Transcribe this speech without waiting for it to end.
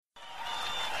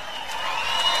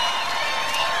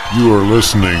You are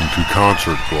listening to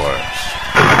Concert Blast.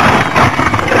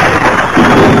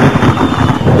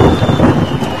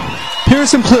 Here are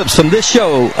some clips from this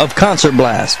show of Concert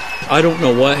Blast. I don't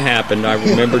know what happened. I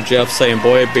remember Jeff saying,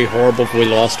 boy, it'd be horrible if we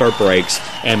lost our brakes.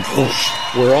 And whoosh,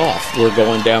 we're off. We're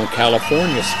going down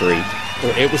California Street.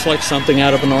 It was like something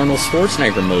out of an Arnold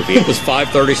Schwarzenegger movie. It was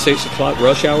 5:30, 6 o'clock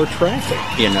rush hour traffic,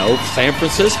 San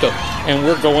Francisco. And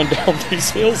we're going down these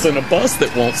hills in a bus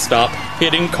that won't stop,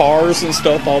 hitting cars and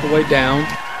stuff all the way down.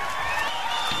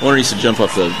 Warner used to jump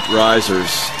off the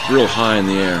risers real high in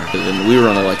the air. And we were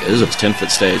on it was a 10-foot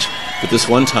stage. But this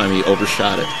one time he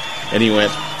overshot it. And he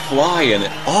went flying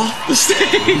off the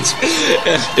stage.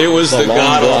 It was the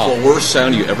god-awful worst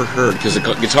sound you ever heard because the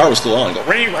guitar was still on. Go,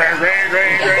 ring, ring, ring,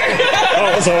 ring, ring. Oh,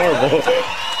 it was horrible.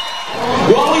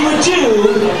 What we would do,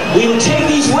 we would take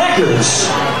these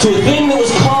records to a thing that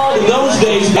was called in those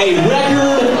days a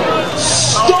record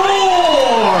store.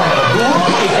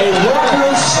 Right, a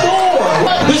record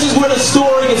store. This is where the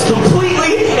story is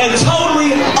completely and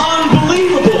totally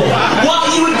unbelievable. What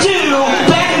you would do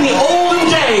back in the olden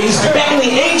days, back in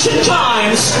the ancient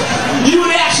times, you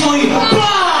would actually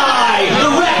buy the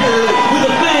record with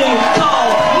a thing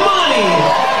called money.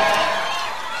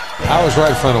 I was right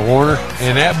in front of Warner,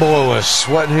 and that boy was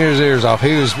sweating his ears off.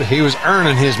 He was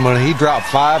earning his money. He dropped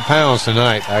 5 pounds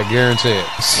tonight, I guarantee it.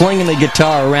 Slinging the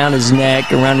guitar around his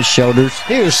neck, around his shoulders.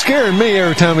 He was scaring me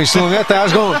every time he slung that thing. I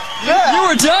was going, yeah. You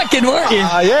were ducking, weren't you?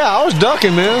 Yeah, I was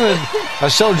ducking, man. And I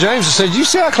told James, I said, you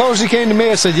see how close he came to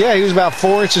me? I said, yeah, he was about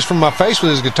 4 inches from my face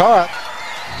with his guitar.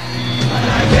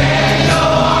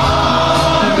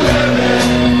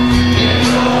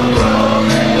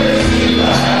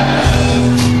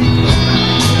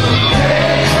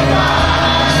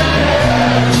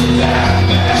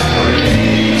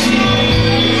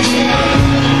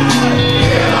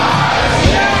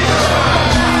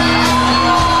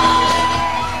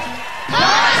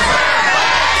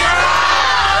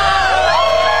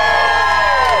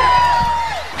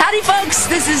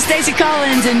 This is Stacey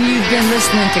Collins, and you've been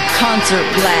listening to Concert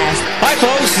Blast. Hi,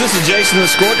 folks. This is Jason the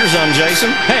Scorchers. I'm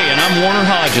Jason. Hey, and I'm Warner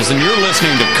Hodges, and you're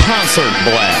listening to Concert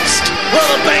Blast. Well,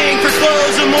 the bank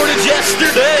foreclosed the mortgage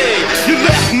yesterday. You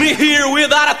left me here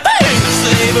without a thing to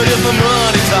say. But if the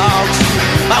money talks,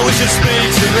 I wish you'd speak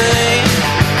to me.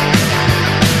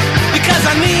 Because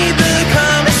I need the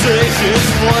conversation,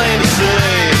 it's plain to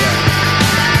say.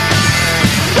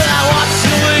 But I watched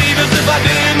you leave as if I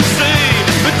didn't see.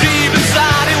 But deep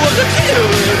inside it was a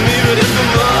killing me. But if the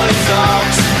money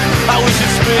talks, I wish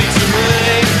you'd speak to me.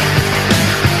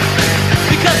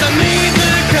 Because I need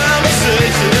the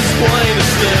conversation, it's plain to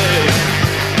say.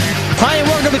 Hi, and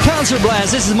welcome to Concert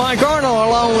Blast. This is Mike Arnold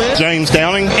along with James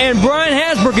Downing. And Brian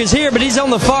Hasbrook is here, but he's on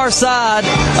the far side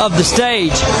of the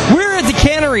stage. We're at the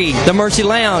Cannery, the Mercy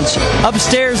Lounge.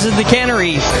 Upstairs is the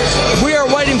Cannery. We are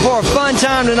waiting for a fun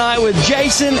time tonight with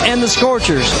Jason and the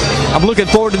Scorchers. I'm looking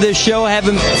forward to this show. I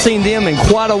haven't seen them in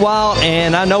quite a while,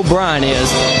 and I know Brian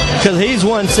is, because he's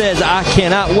one says, I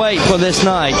cannot wait for this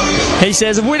night. He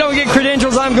says, if we don't get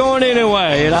credentials, I'm going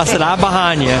anyway. And I said, I'm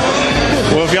behind you.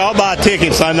 Well, if y'all buy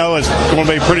tickets, I know it's going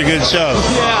to be a pretty good show.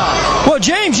 Yeah. Well,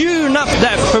 James, you're not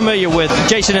that familiar with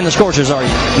Jason and the Scorchers, are you?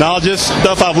 No, just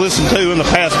stuff I've listened to in the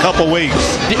past couple weeks.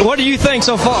 What do you think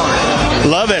so far?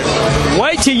 Love it.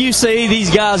 Wait till you see these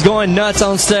guys going nuts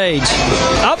on stage.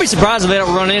 I'll be surprised if they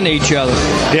don't run into each other.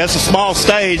 Yeah, it's a small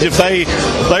stage. If they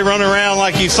run around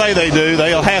like you say they do,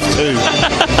 they'll have to.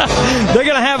 They're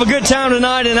going to have a good time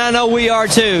tonight, and I know we are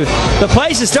too. The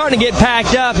place is starting to get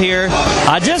packed up here.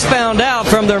 I just found out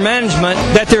from their management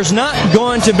that there's not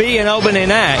going to be an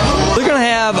opening act. They're going to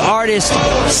have artist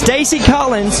Stacey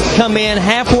Collins come in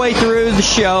halfway through the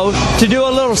show to do a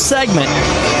little segment.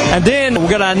 And then we've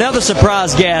got another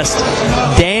surprise guest,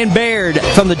 Dan Baird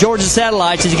from the Georgia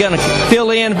Satellites. He's going to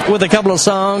fill in with a couple of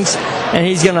songs, and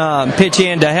he's going to pitch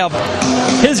in to help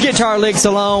his guitar licks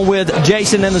along with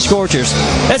Jason and the Scorchers.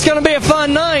 It's going to be a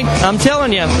fun night, I'm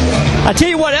telling you. I tell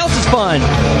you what else is fun.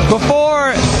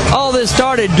 Before all this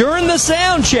started, during the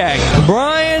sound check,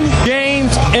 Brian,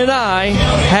 James, and I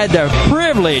had the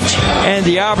privilege and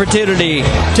the opportunity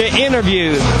to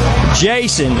interview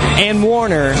Jason and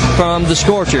Warner from the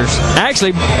Scorchers.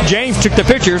 Actually, James took the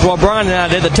pictures while Brian and I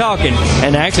did the talking.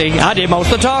 And actually, I did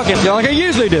most of the talking, like I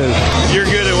usually do. You're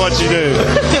good at what you do.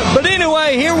 But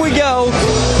anyway, here we go.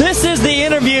 This is the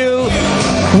interview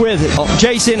with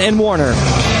Jason and Warner.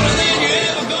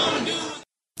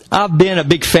 I've been a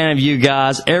big fan of you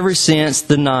guys ever since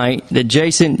the night that,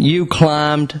 Jason, you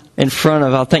climbed in front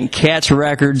of, I think, Cats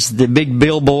Records, the big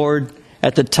billboard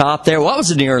at the top there. Well, that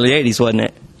was in the early 80s, wasn't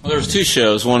it? Well, there was 2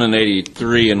 shows, one in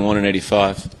 '83 and one in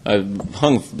 '85. I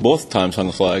both times hung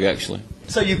the flag, actually.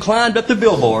 So you climbed up the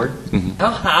billboard.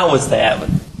 How high was that?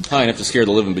 High enough to scare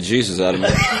the living bejesus out of me.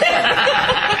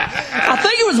 I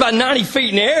think it was about 90 feet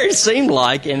in the air, it seemed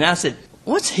like. And I said,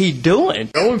 what's he doing?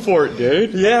 Going for it,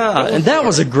 dude. Yeah, and that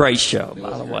was a great show,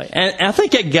 by the way. And I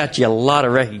think it got you a lot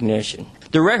of recognition.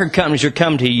 The record companies are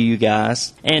coming to you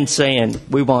guys and saying,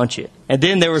 we want you. And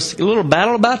then there was a little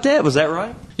battle about that. Was that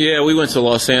right? Yeah, we went to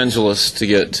Los Angeles to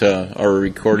get our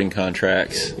recording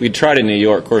contracts. We tried in New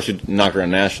York. Of course, we knocked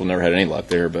around Nashville, never had any luck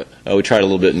there. But we tried a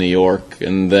little bit in New York,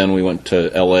 and then we went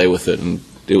to L.A. with it, and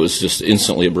it was just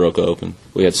instantly it broke open.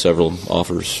 We had several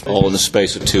offers, all in the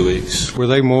space of 2 weeks. Were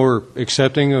they more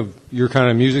accepting of your kind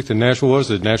of music than Nashville was?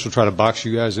 Did Nashville try to box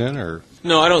you guys in, or?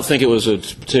 No, I don't think it was a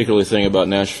particular thing about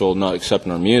Nashville not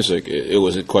accepting our music. It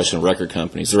was a question of record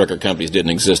companies. The record companies didn't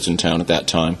exist in town at that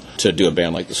time to do a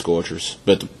band like the Scorchers.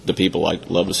 But the people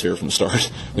loved us here from the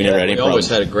start. We never had any problems. We always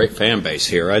had a great fan base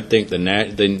here. I think the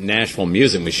Nashville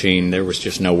music machine, there was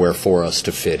just nowhere for us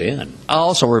to fit in. I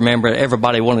also remember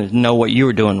everybody wanted to know what you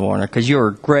were doing, Warner, because you were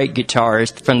a great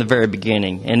guitarist from the very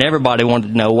beginning. And everybody wanted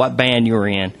to know what band you were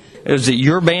in. Was it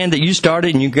your band that you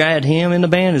started and you got him in the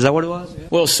band? Is that what it was?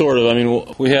 Well, sort of. I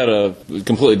mean, we had a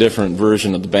completely different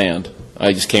version of the band.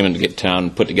 I just came in to get town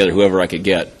and put together whoever I could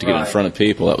get to get in front of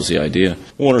people. That was the idea.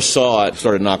 Warner saw it,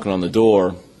 started knocking on the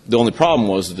door. The only problem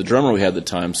was that the drummer we had at the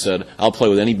time said, I'll play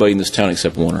with anybody in this town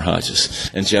except Warner Hodges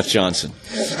and Jeff Johnson.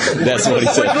 That's what he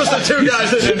said. Which was the 2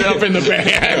 guys that ended up in the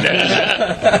band.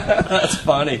 That's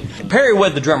funny. Perry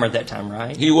was the drummer at that time,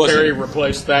 right? He was. Perry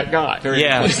replaced that guy.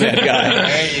 Replaced that guy.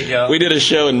 There you go. We did a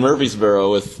show in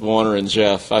Murfreesboro with Warner and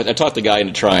Jeff. I talked the guy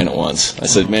into trying it once. I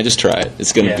said, man, just try it.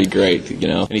 It's going to be great, you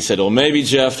know. And he said, well, maybe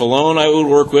Jeff alone I would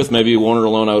work with, maybe Warner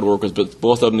alone I would work with, but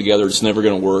both of them together, it's never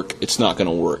going to work. It's not going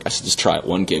to work. I said, just try it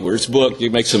one gig. Where it's booked,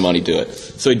 you make some money, do it.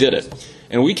 So he did it.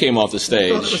 And we came off the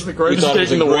stage. We thought it was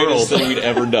the greatest thing we'd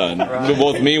ever done. Right.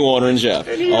 Both me, Warner, and Jeff.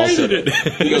 And he hated it.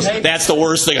 He goes, that's the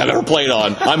worst thing I've ever played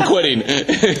on. I'm quitting.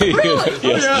 Really?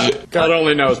 Yes. Yeah. God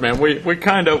only knows, man. We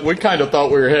kind of thought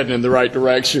we were heading in the right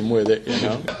direction with it, you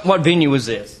know. What venue was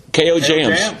this? KO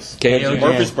Jams.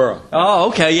 Murfreesboro. Oh,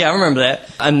 okay, yeah, I remember that.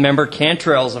 I remember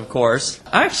Cantrell's, of course.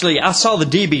 Actually, I saw the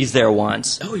DBs there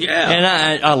once. Oh, yeah.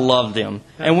 And I loved them.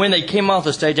 And when they came off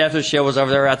the stage after the show was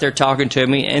over there, out there talking to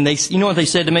me, and you know what they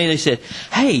said to me? They said,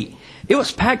 hey, it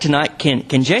was packed tonight.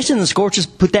 Can Jason and the Scorchers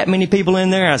put that many people in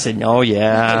there? I said, oh,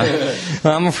 yeah,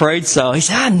 I'm afraid so. He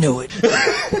said, I knew it.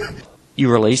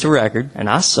 You released a record, and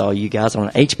I saw you guys on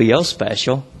an HBO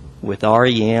special with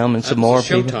REM and some more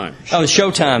people. Showtime. Oh,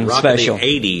 Showtime Rock special. Of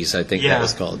the 80s, I think that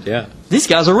was called, yeah. These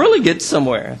guys are really good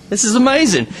somewhere. This is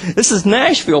amazing. This is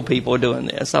Nashville people doing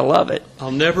this. I love it.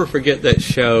 I'll never forget that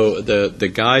show,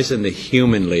 the guys in the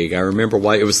Human League. I remember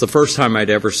why it was the first time I'd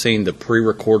ever seen the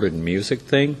pre-recorded music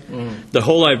thing. The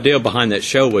whole idea behind that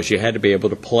show was you had to be able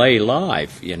to play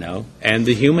live, you know. And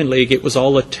the Human League, it was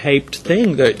all a taped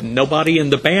thing that nobody in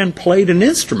the band played an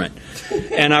instrument.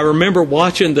 And I remember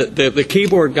watching the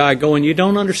keyboard guy going, you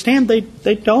don't understand,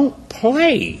 they don't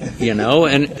play, you know,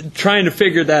 and trying to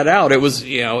figure that out.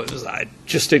 I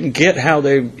just didn't get how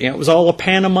it was all a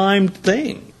pantomimed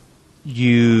thing.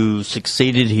 You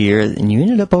succeeded here, and you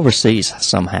ended up overseas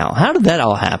somehow. How did that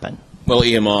all happen? Well,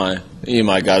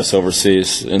 EMI got us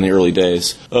overseas in the early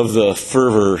days of the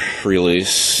Fervor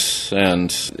release,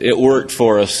 and it worked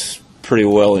for us pretty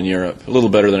well in Europe. A little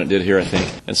better than it did here, I think.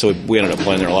 And so we ended up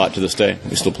playing there a lot to this day.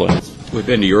 We still play. We've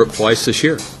been to Europe twice this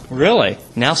year. Really?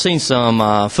 Now seen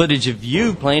some footage of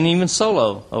you playing even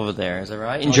solo over there. Is that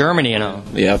right? In Germany, you know.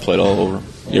 Yeah, I played all over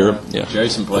Europe. Yeah.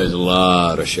 Jason plays a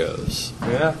lot of shows.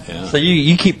 Yeah. So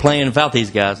you keep playing without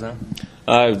these guys, huh?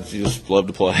 I just love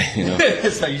to play, you know.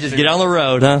 So you just get on the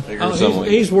road, huh?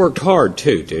 He's worked hard,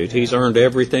 too, dude. He's earned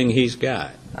everything he's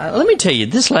got. Let me tell you,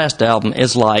 this last album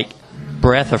is like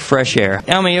breath of fresh air.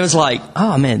 I mean, it was like,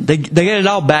 oh, man, they get it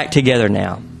all back together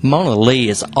now. Mona Lee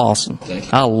is awesome.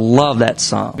 I love that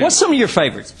song. What's some of your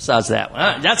favorites besides that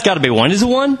one? That's got to be one. Is it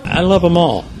one? I love them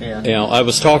all. Yeah. You know, I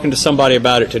was talking to somebody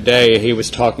about it today. He was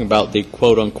talking about the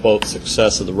quote-unquote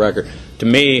success of the record. To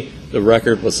me, the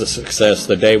record was a success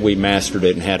the day we mastered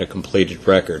it and had a completed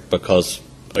record, because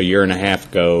a year and a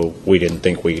half ago, we didn't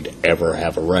think we'd ever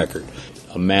have a record.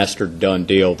 A mastered, done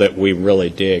deal that we really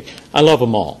dig. I love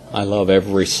them all. I love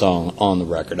every song on the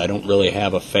record. I don't really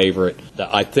have a favorite.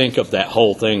 I think of that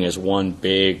whole thing as one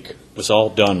big, it was all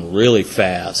done really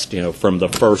fast. You know, from the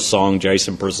first song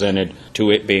Jason presented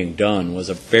to it being done was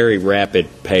a very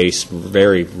rapid pace,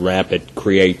 very rapid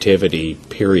creativity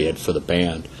period for the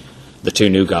band. The two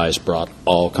new guys brought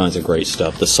all kinds of great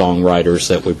stuff. The songwriters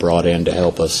that we brought in to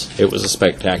help us. It was a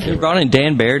spectacular. You brought in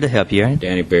Dan Baird to help you, right?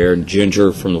 Danny Baird,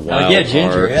 Ginger from the Wild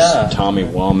Ginger, Hearts, Tommy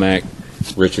Womack,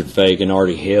 Richard Fagan,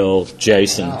 Artie Hill,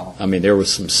 Jason. Wow. I mean, there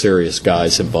was some serious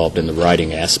guys involved in the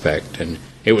writing aspect, and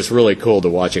it was really cool to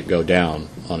watch it go down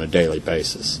on a daily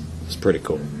basis. It was pretty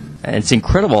cool. And it's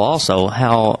incredible also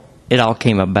how it all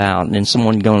came about, and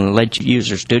someone going to let you use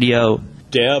their studio.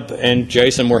 Deb and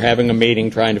Jason were having a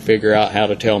meeting trying to figure out how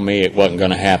to tell me it wasn't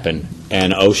going to happen,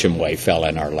 and Ocean Way fell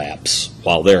in our laps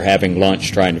while they're having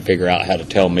lunch trying to figure out how to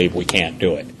tell me we can't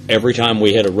do it. Every time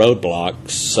we hit a roadblock,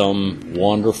 some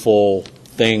wonderful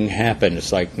thing happened.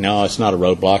 It's like, no, it's not a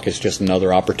roadblock, it's just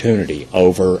another opportunity,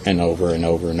 over and over and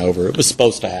over and over. It was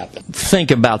supposed to happen.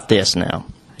 Think about this now.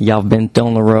 Y'all been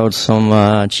on the road so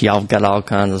much. Y'all got all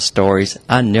kinds of stories.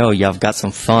 I know y'all got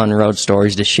some fun road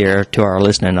stories to share to our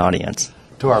listening audience.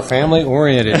 To our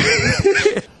family-oriented.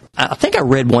 I think I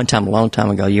read one time, a long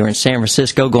time ago, you were in San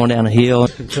Francisco going down a hill.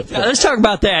 Let's talk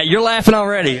about that. You're laughing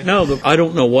already. No, I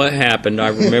don't know what happened. I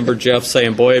remember Jeff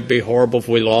saying, boy, it'd be horrible if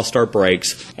we lost our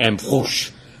brakes, and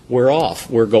whoosh, we're off.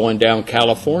 We're going down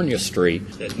California Street.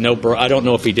 I don't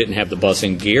know if he didn't have the bus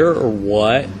in gear or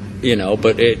what,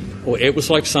 but it was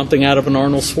like something out of an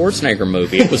Arnold Schwarzenegger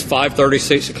movie. It was 5:30,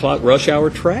 6 o'clock rush hour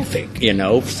traffic,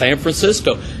 San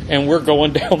Francisco. And we're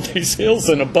going down these hills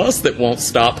in a bus that won't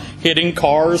stop, hitting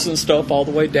cars and stuff all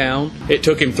the way down. It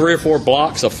took him 3 or 4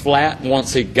 blocks of flat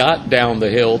once he got down the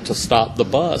hill to stop the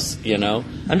bus,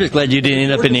 I'm just glad you didn't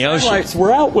end up in the ocean. Lights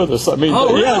were out with us. I mean,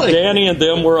 really? Danny and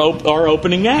them were our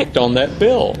opening act on that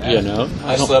bill,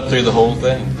 I slept through the whole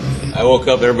thing. I woke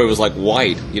up, everybody was like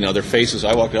white, their faces.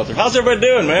 I walked out there, how's everybody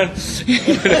doing, man?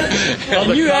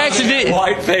 And you actually did.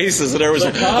 White faces, and there was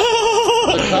the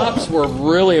cops were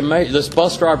really amazed. This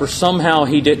bus driver, somehow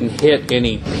he didn't hit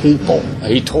any people.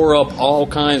 He tore up all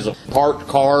kinds of parked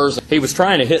cars. He was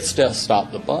trying to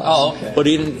stop the bus. Oh, okay. But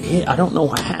he didn't hit. I don't know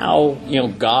how,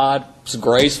 God's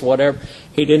grace, whatever.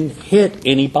 He didn't hit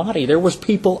anybody. There was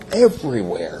people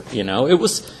everywhere, It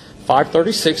was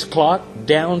 5:30, 6 o'clock,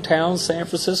 downtown San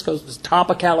Francisco, top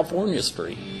of California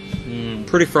Street.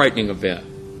 Pretty frightening event.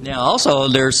 Now, also,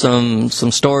 there's some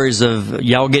stories of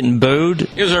y'all getting booed.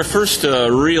 It was our first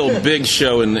real big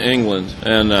show in England,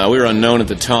 and we were unknown at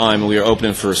the time. We were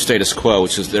opening for Status Quo,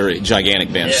 which is their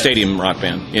gigantic band, stadium rock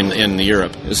band in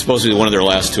Europe. It was supposed to be one of their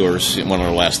last tours, one of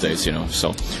their last dates,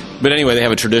 so... But anyway, they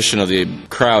have a tradition of the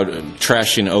crowd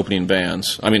trashing opening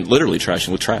bands. I mean, literally trashing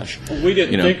with trash. We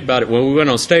didn't think about it. When we went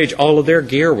on stage, all of their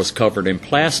gear was covered in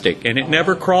plastic, and it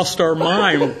never crossed our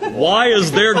mind, why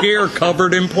is their gear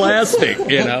covered in plastic,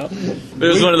 It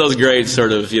was one of those great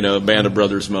sort of, Band of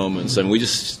Brothers moments, and we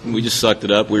just sucked it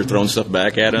up. We were throwing stuff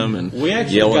back at them and we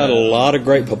actually got a lot of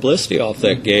great publicity off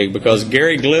that gig because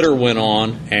Gary Glitter went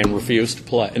on and refused to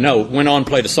play. No, went on,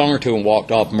 played a song or two and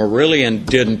walked off. Marillion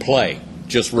didn't play.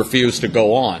 Just refused to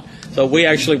go on. So we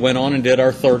actually went on and did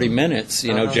our 30 minutes.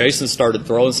 Jason started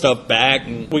throwing stuff back,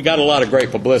 and we got a lot of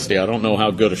great publicity. I don't know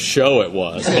how good a show it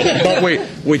was, but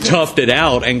we toughed it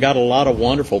out and got a lot of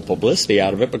wonderful publicity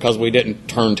out of it because we didn't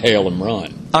turn tail and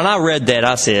run. And I read that.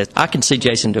 I said, I can see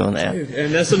Jason doing that.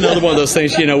 And that's another one of those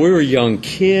things, we were young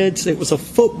kids. It was a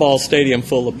football stadium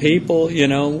full of people,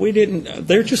 we didn't,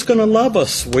 they're just going to love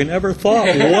us. We never thought,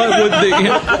 what would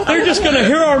they, they're just going to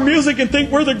hear our music and think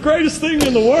we're the greatest thing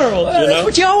in the world, That's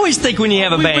what you always think when you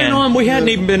have a band. Went on, we hadn't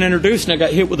even been introduced, and I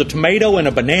got hit with a tomato and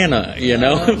a banana,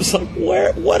 It was like,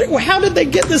 how did they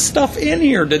get this stuff in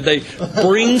here? Did they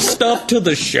bring stuff to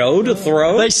the show to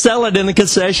throw? They sell it in the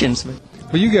concessions.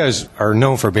 Well, you guys are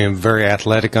known for being very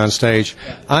athletic on stage.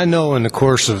 I know in the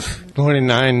course of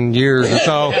 29 years or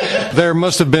so, there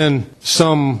must have been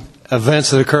some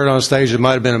events that occurred on stage that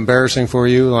might have been embarrassing for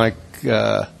you, like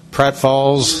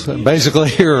pratfalls,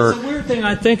 basically, or... The weird thing,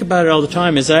 I think about it all the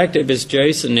time, as active as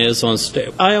Jason is on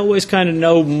stage, I always kind of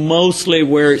know mostly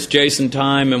where it's Jason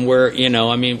time and where,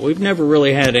 we've never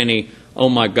really had any, oh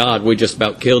my God, we just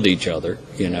about killed each other,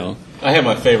 I have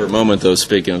my favorite moment, though,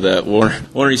 speaking of that.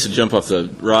 Warner used to jump off the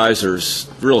risers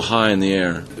real high in the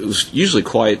air. It was usually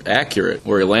quite accurate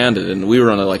where he landed, and we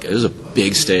were on it was a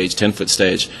big stage, 10-foot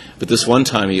stage. But this one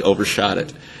time he overshot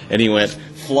it, and he went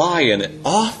flying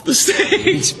off the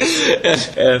stage,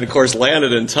 and of course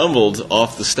landed and tumbled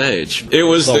off the stage. It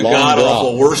was the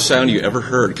god-awful worst sound you ever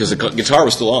heard, because the guitar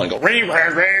was still on. Go ring,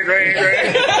 ring, ring, ring,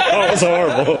 ring. Oh, it was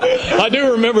horrible. I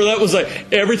do remember that was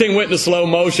like everything went into slow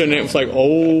motion, and it was like,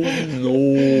 oh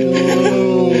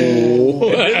no.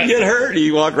 He didn't get hurt.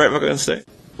 He walked right back on stage.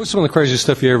 What's some of the craziest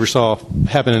stuff you ever saw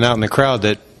happening out in the crowd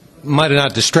that might have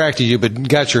not distracted you but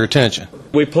got your attention?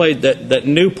 We played that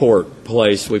Newport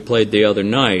place we played the other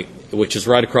night, which is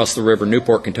right across the river,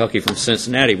 Newport, Kentucky from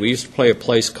Cincinnati. We used to play a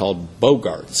place called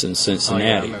Bogart's in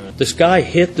Cincinnati. This guy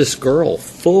hit this girl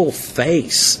full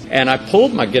face, and I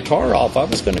pulled my guitar off. I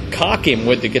was going to cock him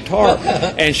with the guitar,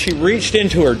 and she reached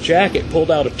into her jacket,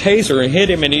 pulled out a taser, and hit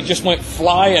him, and he just went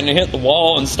flying and hit the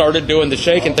wall and started doing the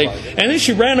shaking thing. And then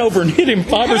she ran over and hit him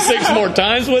 5 or 6 more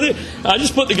times with it. I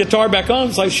just put the guitar back on.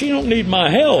 It's like, she don't need my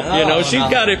help. You know, she's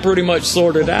got it pretty much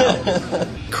sorted out.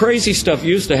 Crazy stuff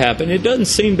used to happen. It doesn't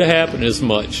seem to happen as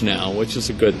much now, which is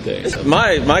a good thing.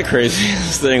 My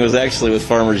craziest thing was actually with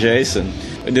Farmer Jason.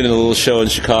 I did a little show in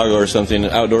Chicago or something,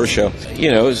 an outdoor show.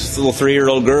 You know, this little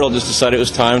 3-year-old girl just decided it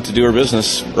was time to do her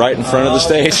business right in front of the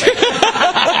stage.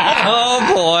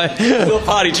 Oh, boy. Little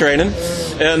potty training.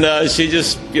 And she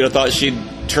just, thought she'd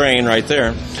train right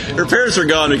there. Her parents are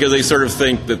gone because they sort of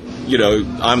think that,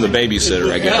 I'm the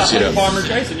babysitter, I guess. Farmer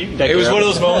Jason, you can take it was one of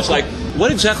those moments like,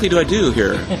 what exactly do I do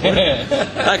here?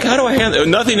 Like, how do I handle it?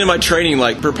 Nothing in my training,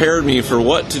 prepared me for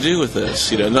what to do with this.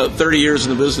 30 years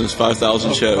in the business,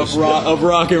 5,000 shows. Of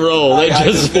rock and roll.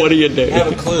 What do you do? I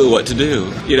have a clue what to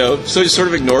do. So I just sort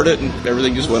of ignored it, and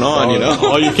everything just went on,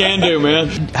 All you can do, man.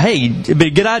 Hey, it'd be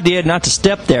a good idea not to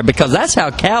step there, because that's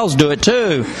how cows do it,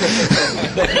 too.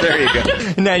 There you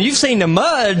go. Now, you've seen the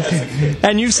mud,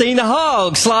 and you've seen the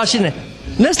hog sloshing it.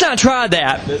 Let's not try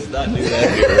that. Let's not do that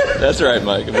here. That's right,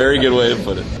 Mike. A very good way to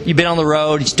put it. You've been on the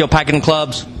road. You still packing the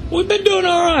clubs? We've been doing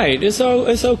all right. It's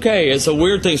okay. It's a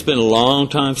weird thing. It's been a long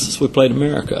time since we played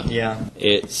America. Yeah.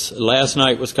 Last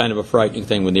night was kind of a frightening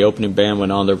thing. When the opening band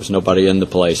went on, there was nobody in the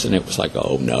place, and it was like,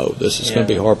 oh no, this is going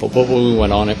to be horrible. But when we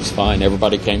went on, it was fine.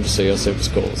 Everybody came to see us. It was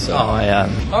cool. So. Oh yeah.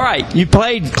 All right. You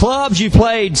played clubs. You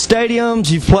played stadiums.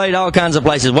 You've played all kinds of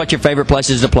places. What's your favorite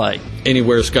places to play?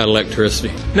 Anywhere it's got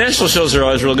electricity. National shows are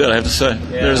always real good, I have to say.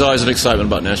 Yeah. There's always an excitement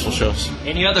about national shows.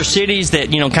 Any other cities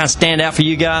that kind of stand out for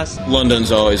you guys?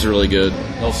 London's always really good.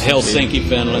 Helsinki,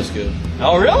 Finland's good.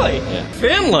 Oh, really? Yeah.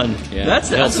 Finland? Yeah. That's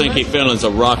Helsinki, amazing. Finland's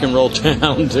a rock and roll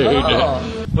town, dude.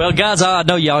 Oh. Well, guys, I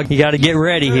know y'all. You got to get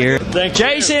ready here.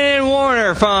 Jason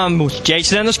Warner from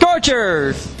Jason and the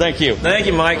Scorchers. Thank you. Thank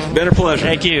you, Mike. Been a pleasure.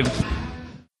 Thank you.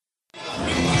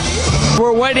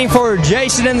 We're waiting for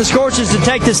Jason and the Scorchers to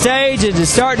take the stage. It's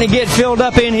starting to get filled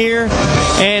up in here,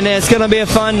 and it's going to be a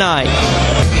fun night.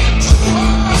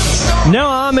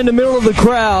 Now I'm in the middle of the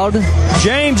crowd.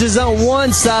 James is on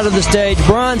one side of the stage.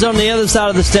 Brian's on the other side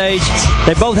of the stage.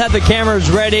 They both have the cameras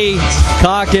ready,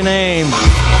 cocked and aimed.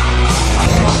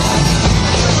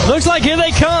 Looks like here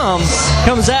they come.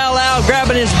 Comes Al out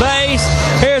grabbing his bass.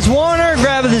 Here's Warner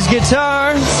grabbing his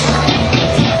guitar.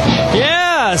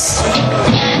 Yes!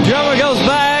 Drummer goes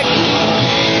back.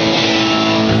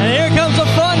 And here comes a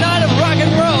fun night of rock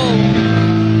and roll.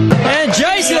 And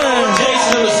Jason!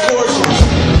 Jason and the Scorchers.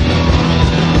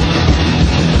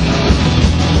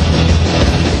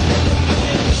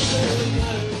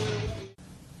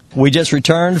 We just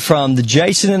returned from the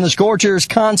Jason and the Scorchers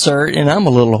concert, and I'm a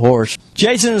little hoarse.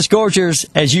 Jason and the Scorchers,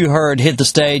 as you heard, hit the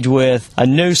stage with a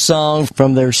new song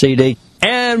from their CD.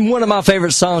 And one of my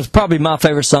favorite songs, probably my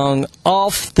favorite song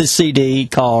off the CD,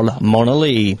 called Mona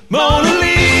Lee. Mona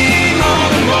Lee,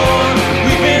 Mona Moore,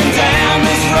 we've been down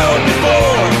this road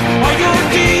before. Are your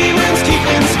demons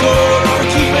keeping score or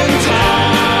keeping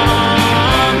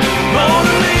time?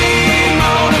 Mona Lee,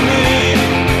 Mona Lee,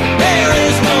 there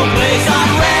is no place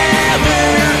I'd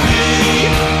rather be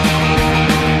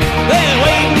than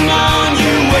waiting on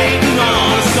you, waiting on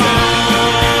a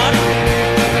sign.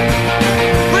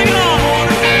 Bring it on,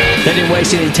 Warner. They didn't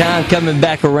waste any time coming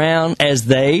back around as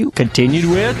they continued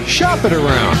with Shop It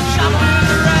Around. Shopping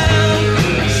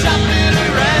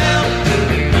around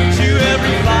to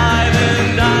every five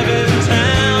and dime in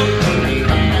town.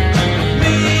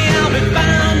 Me, I'll be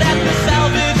found at the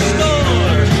salvage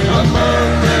store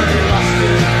among the lost.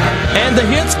 And the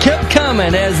hits kept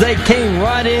coming as they came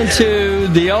right into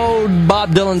the old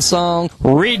Bob Dylan song,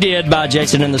 redid by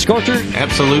Jason and the Scorchers.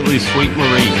 Absolutely, Sweet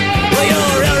Marie. Well,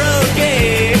 you're railroad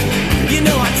gay, you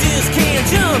know I just can't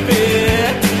jump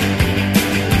it.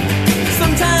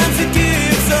 Sometimes it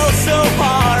gets so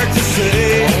hard to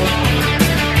say.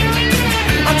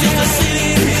 I'm just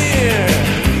sitting here,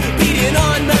 beating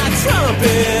on my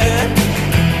trumpet,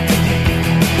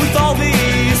 with all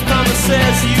these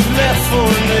promises you've left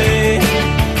for me.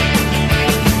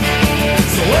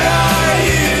 So where are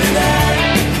you tonight?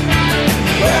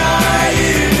 Where are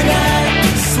you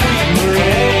tonight, sweet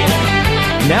Marie?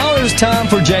 Now it is time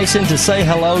for Jason to say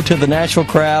hello to the Nashville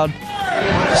crowd.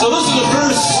 So this is the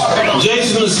first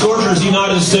Jason and the Scorchers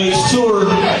United States tour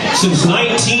since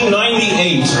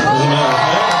 1998, as a matter of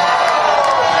fact.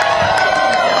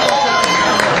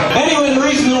 Anyway, the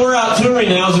reason that we're out touring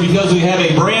now is because we have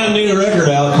a brand new record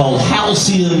out called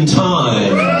halcyon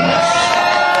times.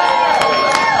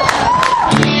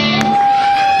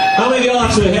 How many of y'all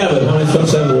actually have it? How many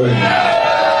folks have it already?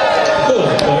 Cool.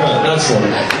 All right.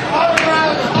 Excellent.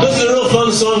 This is a real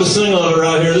fun song to sing on it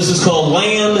right here. This is called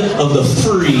Land of the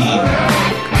Free.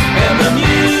 And the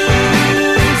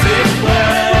music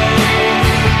plays.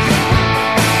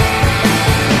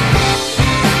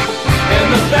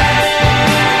 And the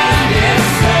band is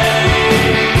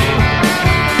saying,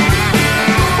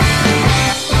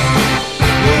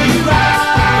 will you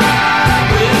ride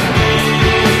with me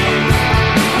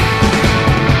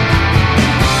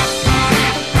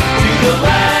to the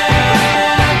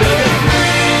land of the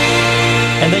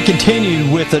free? And they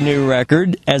continued with the new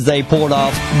record as they pulled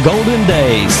off Golden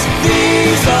Days.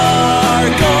 These are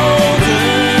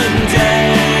golden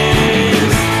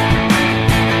days.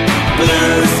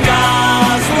 Blue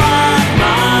skies light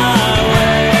my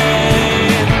way.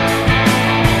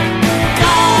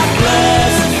 God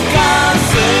bless, God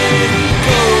save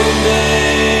golden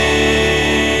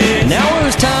days. Now it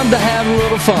was time to have a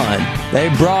little fun. They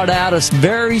brought out a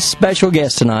very special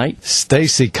guest tonight,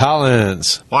 Stacy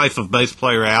Collins. Wife of bass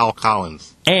player Al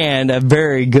Collins. and a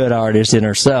very good artist in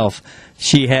herself.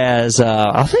 She has,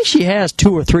 I think she has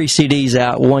 2 or 3 CDs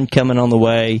out, one coming on the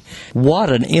way.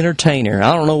 What an entertainer.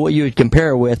 I don't know what you would compare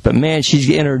her with, but man, she's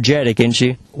energetic, isn't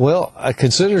she? Well, I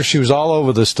consider she was all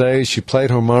over the stage. She played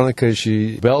harmonica.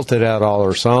 She belted out all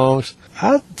her songs.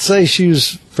 I'd say she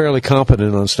was fairly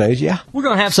competent on stage, yeah. We're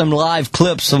going to have some live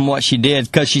clips from what she did,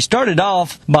 because she started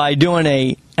off by doing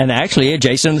a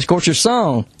Jason and the Scorchers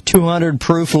song, 200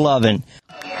 Proof Lovin'.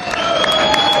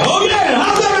 Oh yeah,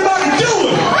 how's everybody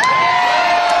doing?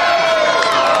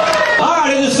 All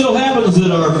right, and it so happens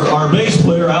that our bass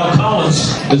player, Al Collins,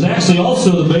 is actually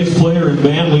also the bass player and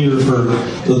band leader for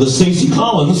the Stacey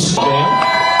Collins band.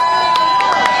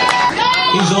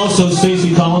 He's also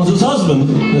Stacey Collins' husband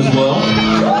as well.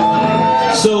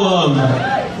 So,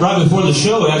 right before the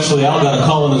show, actually, Al got a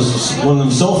call on one of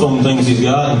them cell phone things he's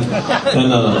got,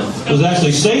 and it was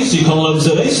actually Stacey calling up and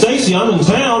said, "Hey, Stacey, I'm in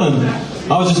town, and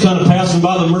I was just kind of passing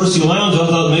by the Mercy Lounge. I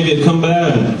thought maybe I'd come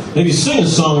back and maybe sing a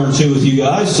song or two with you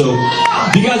guys. So,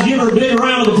 if you guys give her a big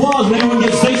round of applause, maybe we can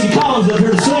get Stacey Collins up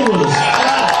here to sing with us."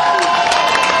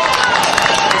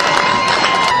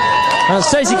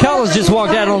 Stacey Collins just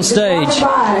walked out on stage. This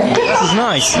is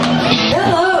nice.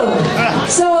 Hello.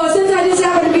 So since I just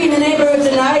happen to be in the neighborhood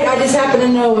tonight, I just happen to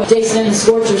know Jason and the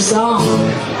Scorchers song.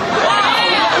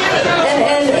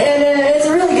 And it's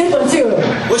a really good one too.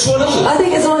 Which one is it? I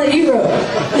think it's one that you wrote.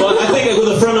 Well, I think it was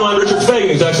a friend of mine, Richard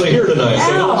Fagan, who's actually here tonight.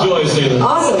 So you'll enjoy seeing it.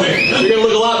 Awesome. You're going to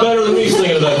look a lot better than me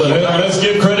singing tonight. Let's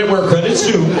give credit where credit's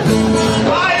due.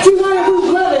 200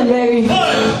 Proof Lovin', baby. 1, 2, 1, 2,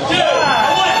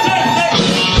 3.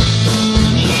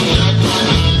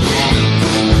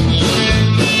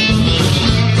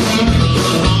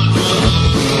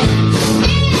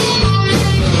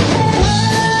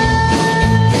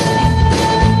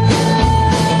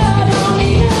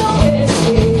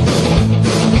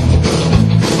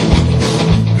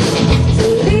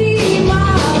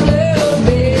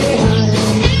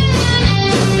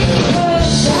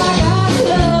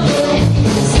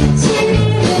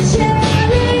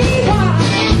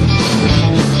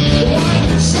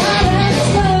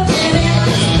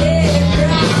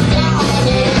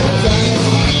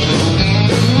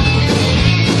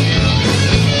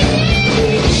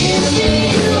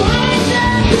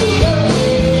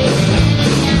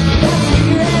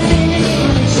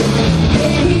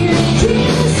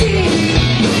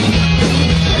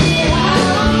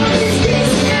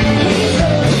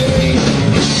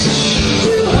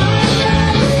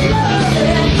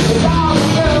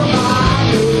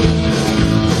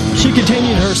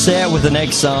 Set with the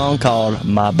next song called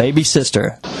My Baby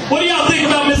Sister. What do y'all think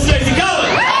about Miss Stacey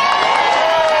Collins?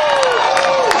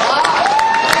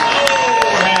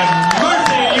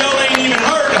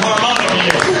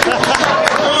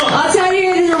 I'll tell you,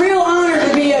 it is a real honor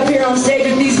to be up here on stage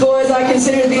with these boys. I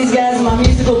consider these guys my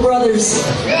musical brothers.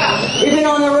 We've been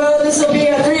on the road. This will be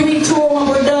a 3-week tour when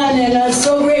we're done, and it's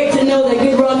so great to know that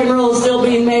good rock and roll is still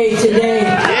being made today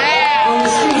on the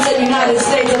streets of the United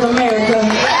States of America.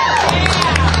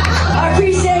 I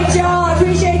appreciate y'all. I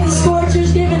appreciate the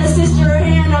Scorchers giving a sister a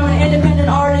hand. I'm an independent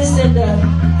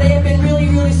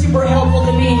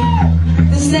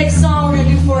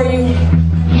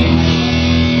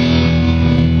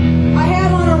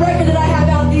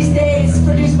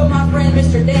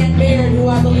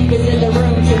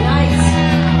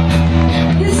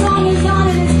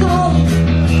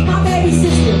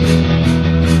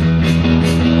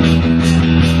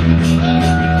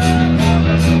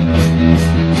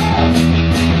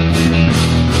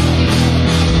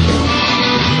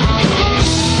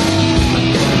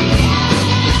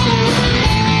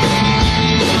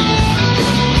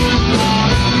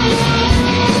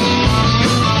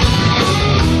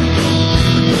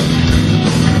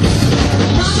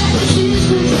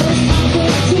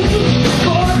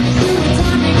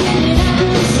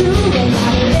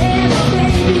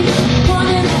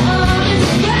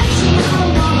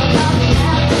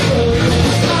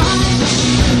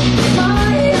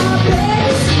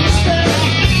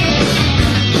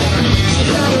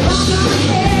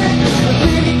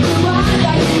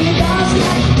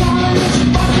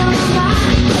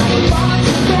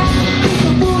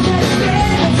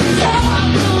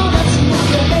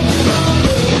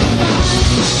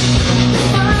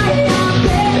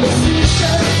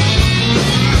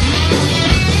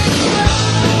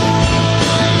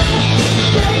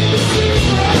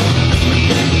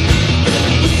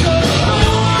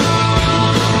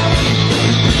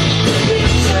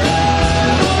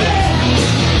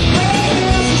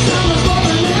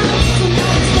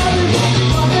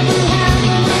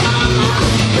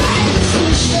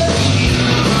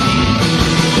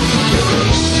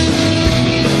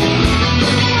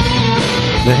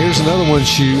another one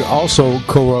she also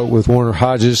co-wrote with Warner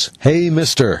Hodges, Hey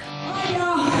Mister. This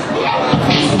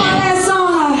is my last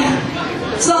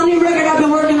song. It's a new record I've been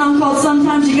working on called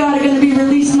Sometimes You Got It, going to be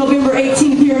released November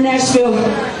 18th here in Nashville.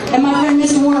 And my friend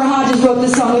Mr. Warner Hodges wrote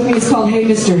this song with me. It's called Hey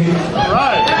Mister. All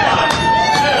right.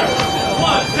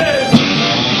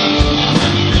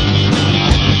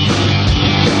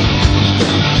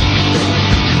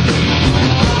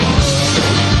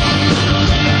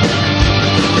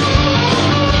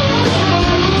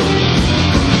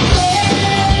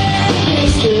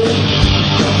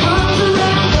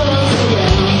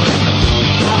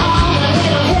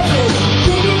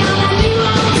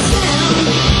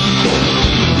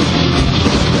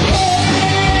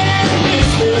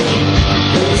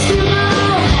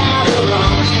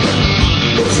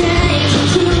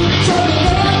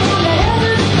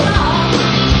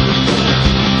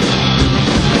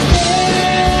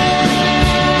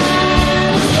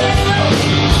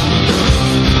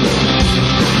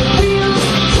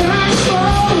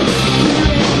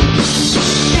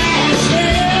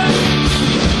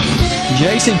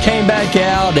 Jason came back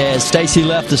out as Stacy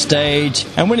left the stage,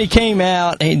 and when he came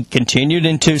out, he continued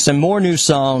into some more new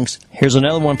songs. Here's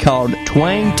another one called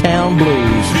Twang Town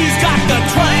Blues. He's got the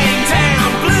Twang Town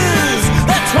Blues,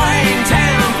 the Twang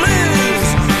Town Blues.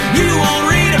 You won't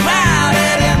read about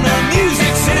it in the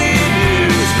Music City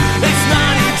News. This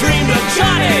night he dreamed of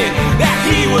Johnny, that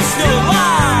he was still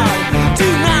alive.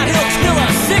 Tonight he'll kill a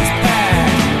six-pack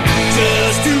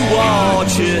just to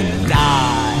watch it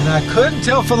die. And I couldn't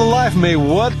tell for the life of me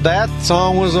what that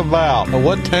song was about, or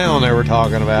what town they were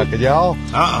talking about. Could y'all?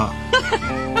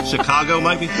 Chicago,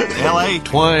 maybe? L.A.?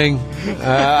 Twang.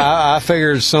 I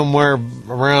figured somewhere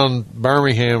around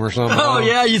Birmingham or something. Oh,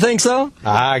 yeah, you think so?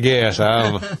 I guess. I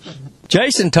don't know.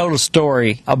 Jason told a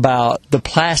story about the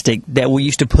plastic that we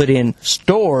used to put in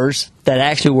stores that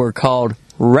actually were called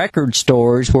record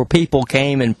stores, where people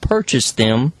came and purchased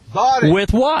them.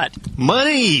 With what?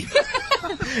 Money.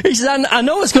 He said, I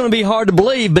know it's going to be hard to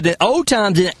believe, but in old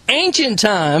times, in ancient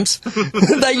times,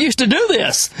 they used to do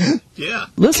this. Yeah.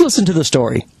 Let's listen to the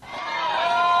story.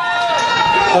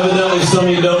 Evidently, some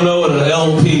of you don't know what an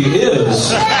LP is.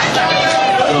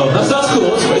 That's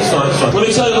cool. It's fine. Let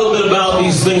me tell you a little bit about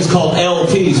these things called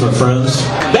LPs, my friends.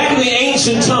 Back in the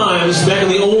ancient times, back in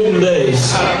the olden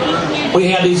days, we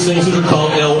had these things that are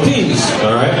called LPs.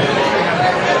 All right.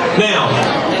 Now,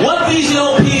 what these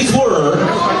LPs were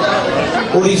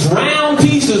these round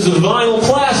pieces of vinyl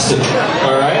plastic.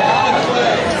 All right.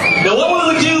 Now, what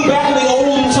we would do back in the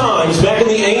olden times, back in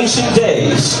the ancient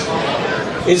days,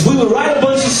 is we would write a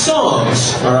bunch of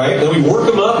songs, all right, then we'd work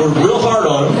them up, we'd work real hard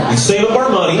on them, we'd save up our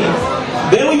money,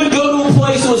 then we would go to a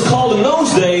place that was called in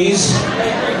those days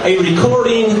a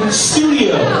recording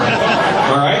studio,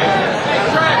 all right?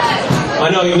 I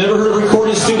know, you've never heard of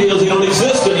recording studios, they don't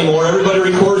exist anymore, everybody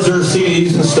records their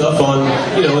CDs and stuff on,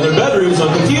 in their bedrooms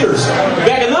on computers.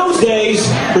 Back in those days,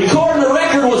 recording a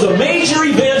record was a major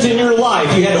event in your life.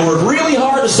 You had to work really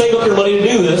hard to save up your money to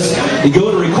do this. You go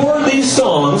to record these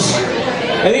songs,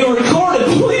 and they were recorded,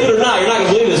 believe it or not, you're not going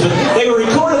to believe this, but they were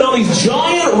recorded on these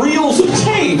giant reels of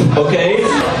tape, okay?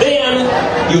 Then,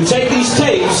 you would take these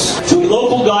tapes to a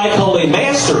local guy called a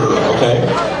master, okay?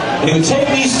 And he would take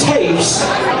these tapes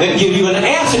and give you an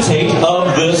acetate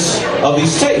of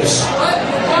these tapes.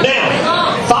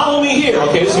 Now, follow me here,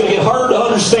 okay? This is going to get harder to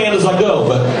understand as I go,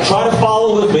 but try to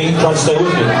follow with me, try to stay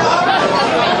with me.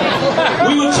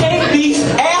 We would take these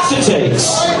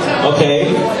acetates,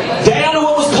 okay, down to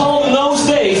what was called in those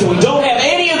days, and we don't have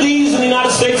any of these in the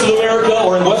United States of America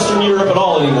or in Western Europe at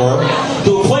all anymore,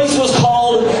 to a place that was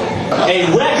called a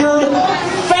record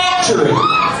factory.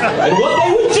 And what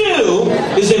they would do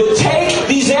is they would take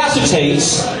these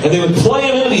acetates and they would play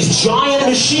them into these giant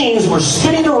machines that were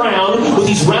spinning around with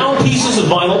these round pieces of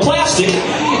vinyl plastic,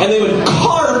 and they would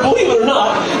carve, believe it or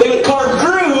not, they would carve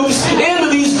grooves into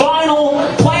these vinyl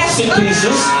plastic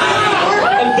pieces,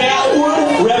 and that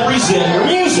would represent your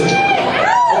music.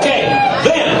 Okay,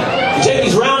 then, you take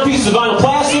these round pieces of vinyl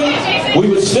plastic, we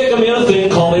would stick them in a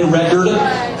thing called a record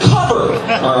cover.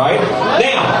 Alright?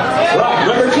 Now, right,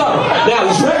 record cover. Now,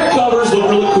 these record covers look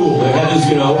really cool. They had this,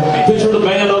 picture of the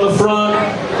band on the front,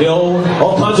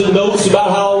 all kinds of notes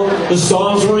about how the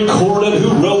songs were recorded, who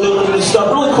wrote them, and stuff.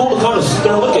 Really cool to kind of sit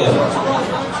there and look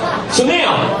at. So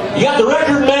now, you got the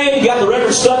record made, you got the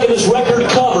record stuck in this record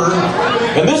cover,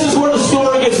 and this is where the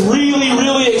story gets really,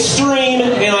 really extreme,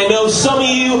 and I know some of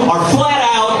you are flat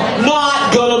out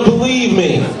not gonna believe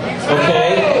me.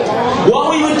 Okay?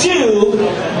 What we would do,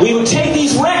 we would take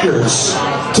these records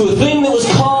to a thing that was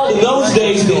called in those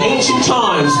days, in the ancient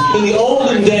times, in the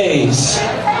olden days,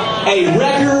 a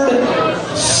record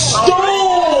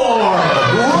store.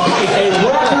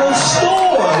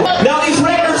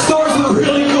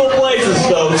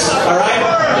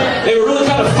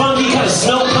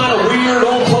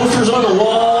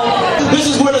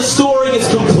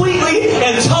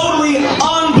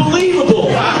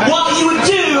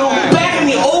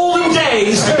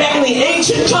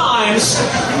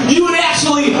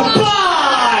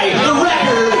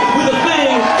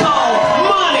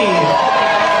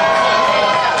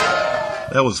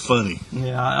 That was funny.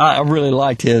 Yeah, I really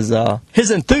liked his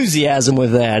enthusiasm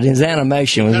with that. His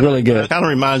animation was really good. Kind of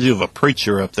reminds you of a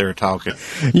preacher up there talking.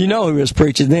 You know who was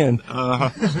preaching then.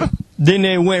 Then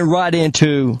they went right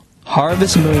into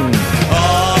Harvest Moon.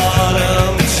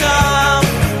 Autumn child,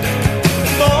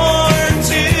 born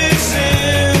too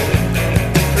soon.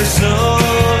 Her soul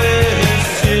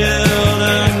is chilled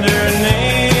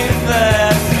underneath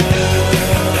that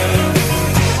moon.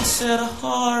 I said a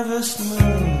harvest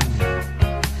moon,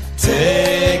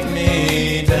 take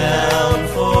me down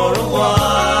for a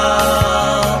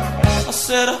while. I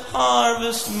said a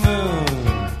harvest moon.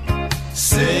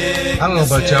 I don't know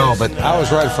about y'all, but I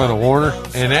was right in front of Warner,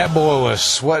 and that boy was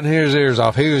sweating his ears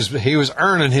off. He was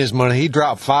earning his money. He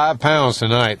dropped 5 pounds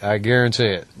tonight, I guarantee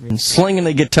it. And slinging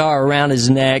the guitar around his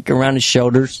neck, around his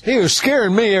shoulders. He was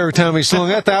scaring me every time he slung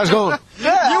that thing. I was going,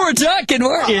 yeah. You were ducking,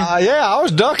 weren't you? Yeah, I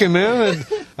was ducking, man. And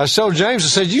I showed James, I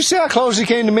said, you see how close he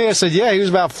came to me? I said, yeah, he was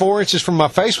about 4 inches from my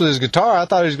face with his guitar. I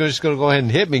thought he was just going to go ahead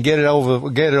and hit me, get it over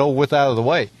with out of the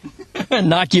way.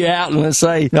 Knock you out, and let's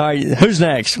say, all right, who's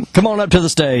next? Come on up to the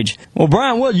stage. Well,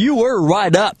 Brian, you were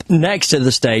right up next to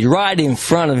the stage, right in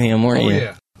front of him, weren't you?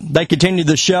 Yeah. They continued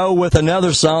the show with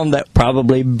another song that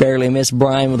probably barely missed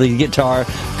Brian with his guitar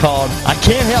called I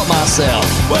Can't Help Myself.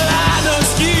 Well, I know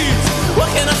excuse, what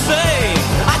can I say?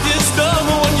 I just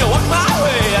stumble when you walk my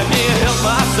way. I can't help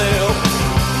myself.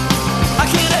 I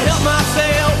can't help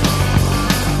myself.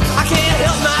 I can't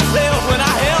help myself when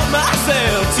I help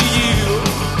myself to you.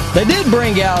 They did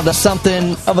bring out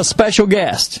something of a special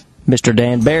guest. Mr.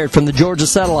 Dan Baird from the Georgia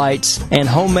Satellites and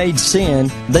Homemade Sin.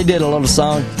 They did a little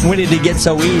song, When Did It Get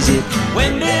So Easy?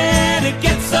 When did it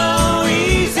get so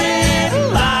easy to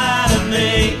lie to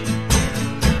me?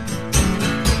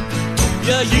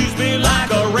 You use me like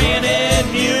a rented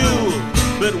mule,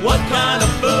 but what kind of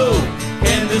fool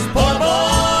can this poor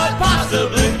boy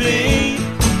possibly be?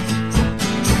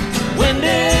 When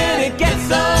did it get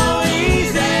so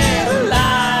easy to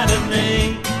lie to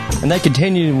me? And they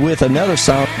continued with another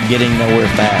song, Getting Nowhere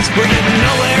Fast. We're getting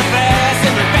nowhere fast,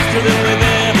 and we're faster than we've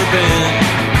ever been.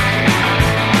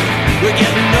 We're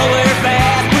getting nowhere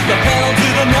fast, put the pedal to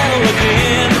the metal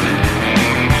again.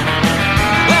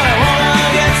 Well, I wanna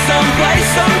get someplace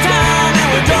sometime, and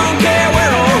we don't care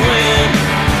where or when.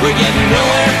 We're getting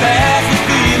nowhere fast, it's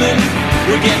feeling.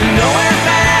 We're getting nowhere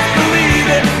fast, believe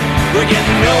it. We're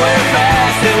getting nowhere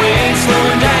fast, and we ain't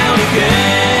slowing down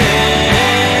again.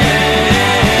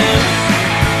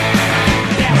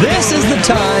 This is the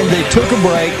time they took a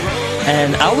break,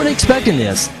 and I wasn't expecting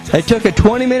this. They took a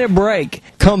 20-minute break,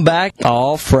 come back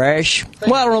all fresh.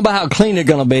 Well, I don't know about how clean they're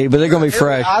going to be, but they're going to be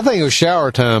fresh. I think it was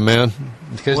shower time, man,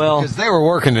 because they were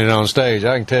working it on stage,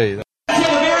 I can tell you. Take a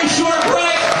very short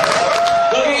break.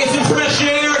 Go get some fresh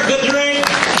air, good drink.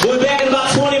 We'll be back in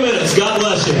about 20 minutes. God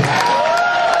bless you.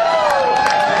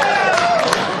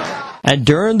 And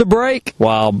during the break,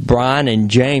 while Brian and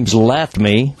James left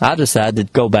me, I decided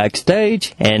to go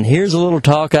backstage, and here's a little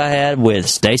talk I had with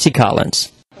Stacy Collins.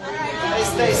 Hey,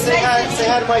 Stacy, say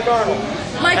hi to Mike Arnold.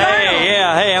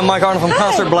 Hey, I'm Mike Arnold from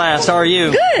Concert Blast. How are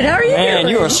you? Good, how are you? Man,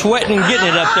 you were sweating getting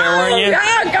it up there, weren't you?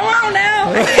 Yeah, come on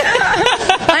now.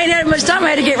 I ain't had much time. I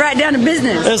had to get right down to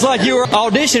business. It's like you were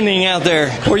auditioning out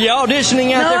there. Were you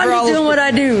auditioning out there for all I'm just doing what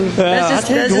I do. That's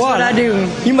just what I do.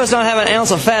 You must not have an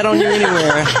ounce of fat on you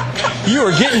anywhere. You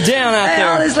were getting down out there.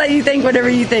 I'll just let you think whatever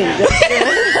you think.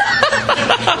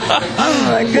 Oh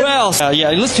my goodness. Well,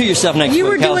 listen to yourself next you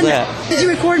week. were doing that? Did you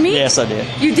record me? Yes, I did.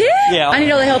 You did? Yeah. I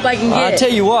need all the help I can get. I tell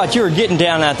you what, you were getting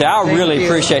down out there. I really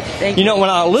appreciate it. You know, when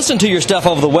I listened to your stuff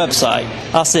over the website,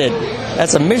 I said,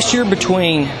 that's a mixture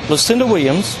between Lucinda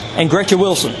Williams and Gretchen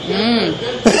Wilson.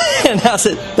 And I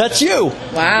said, that's you.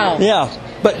 Wow. Yeah.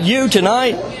 But you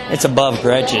tonight, it's above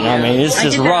Gretchen. I mean, it's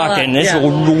just rocking. It's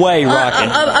way rocking.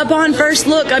 Upon first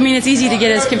look, I mean, it's easy to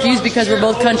get us confused because we're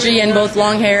both country and both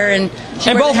long hair and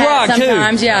she both rock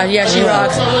sometimes. too. Yeah, she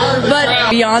rocks. But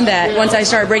beyond that, once I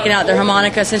started breaking out their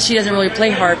harmonica, since she doesn't really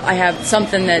play harp, I have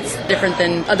something that's different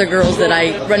than other girls that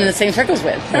I run in the same circles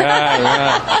with.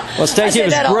 Right. Well, Stacey, it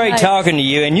was great talking to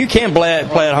you, and you can play a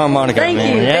harmonica. Thank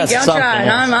man. you. Yeah, Thank you. I'm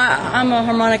trying. I'm a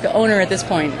harmonica owner at this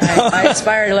point. I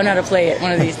aspire to learn how to play it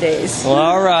one of these days. Well,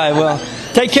 all right. Well,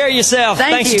 take care of yourself.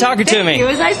 Thanks for talking to me. It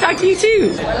was nice talking to you,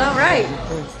 too. All right.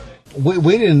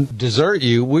 We didn't desert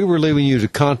you. We were leaving you to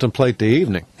contemplate the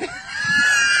evening.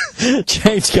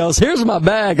 James goes, here's my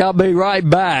bag. I'll be right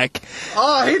back.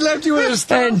 Oh, he left you with his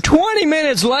stuff. And 20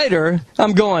 minutes later,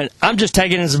 I'm just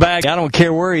taking his bag. I don't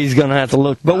care where he's going to have to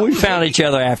look. But we found each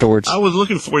other afterwards. I was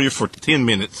looking for you for 10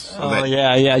 minutes. Oh,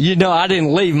 yeah. You know, I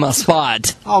didn't leave my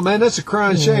spot. Oh, man, that's a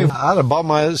crying shame. I'd have bought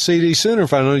my CD sooner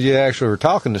if I knew you actually were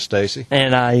talking to Stacy.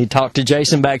 And I talked to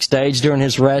Jason backstage during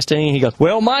his resting. He goes,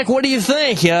 well, Mike, what do you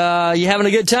think? You having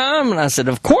a good time? And I said,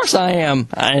 of course I am.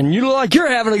 And you look like you're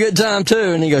having a good time,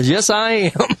 too. And he goes, yes,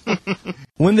 I am.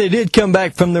 When they did come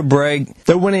back from the break,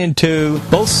 they went into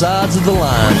both sides of the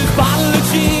line. Bottle of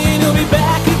gin, he'll be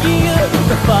back again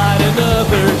to fight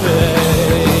another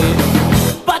day.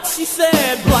 But she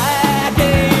said, black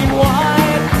ain't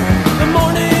white. The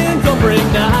morning don't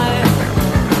bring night.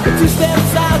 The 2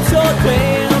 steps out your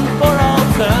damn for all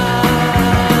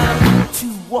time. To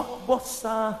walk both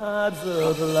sides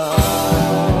of the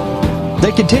line.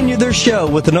 They continued their show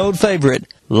with an old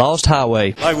favorite, Lost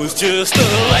Highway. I was just a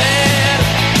lad,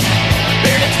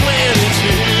 barely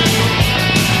 22.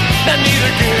 Not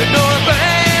neither good nor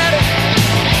bad,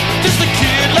 just a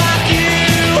kid like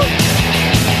you.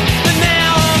 But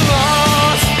now I'm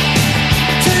lost,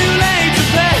 too late to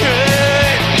pay.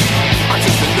 I'm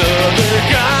just another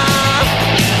guy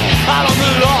out on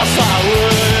the lost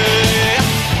highway.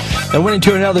 They went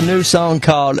into another new song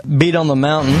called Beat on the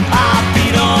Mountain. I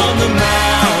beat on the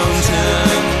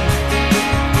mountain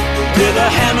with a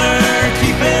hammer,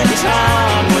 keeping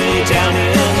time way down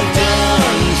in the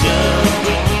dungeon,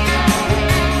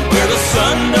 where the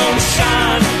sun don't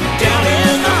shine, down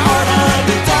in the heart of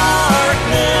the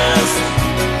darkness.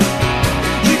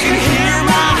 You can hear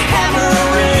my hammer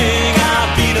ring. I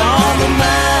beat on the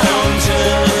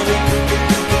mountain,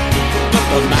 but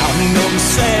the mountain don't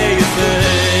say a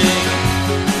thing.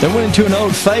 They went into an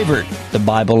old favorite, the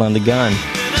Bible and the Gun.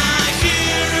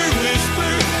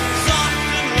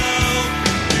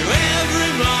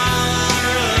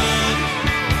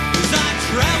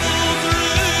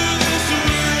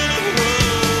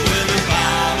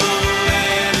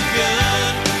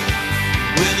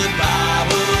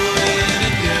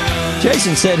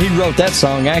 Jason said he wrote that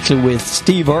song actually with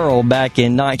Steve Earle back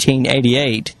in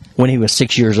 1988 when he was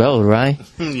 6 years old, right?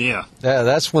 Yeah. Yeah,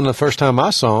 that's when the first time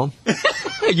I saw him.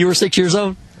 You were 6 years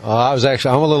old? I'm a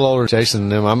little older than Jason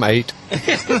than him. I'm 8.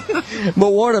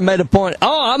 But Warner made a point,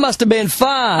 I must have been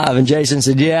 5. And Jason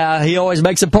said, yeah, he always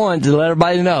makes a point to let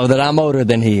everybody know that I'm older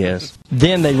than he is.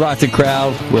 Then they rocked the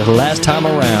crowd with Last Time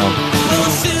Around.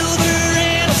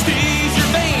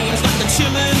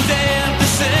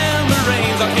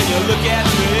 Look at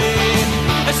me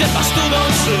as if I still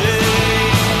don't see.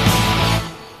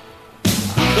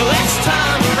 The last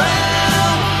time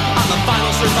around, I'm the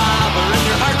final survivor, and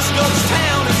your heart goes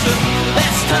down. It's the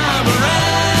last time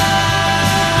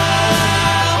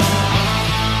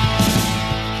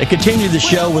around. They continued the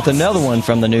show with another one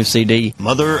from the new CD,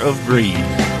 Mother of Greed.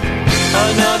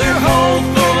 Another hole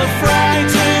full of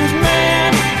frightened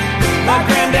men. My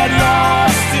granddad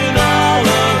lost in all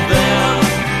of them.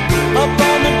 Up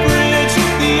on the bridge,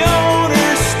 the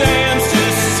owner stands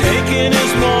just taking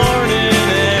his morning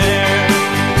air.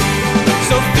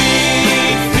 So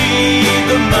feed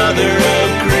the mother of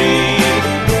greed,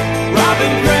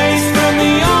 robbing grace from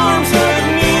the arms of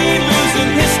need,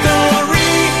 losing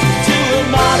history to a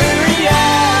modern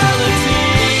reality.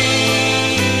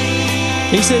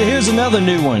 He said, here's another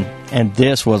new one, and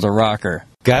this was a rocker.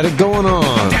 Got it going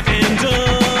on.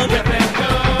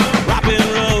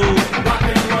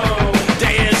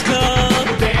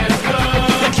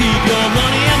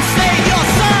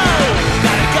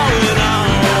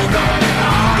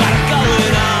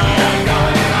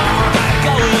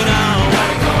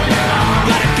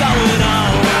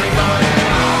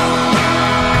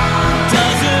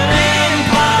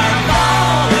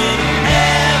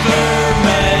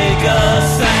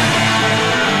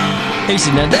 He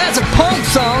said, now that's a punk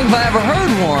song if I ever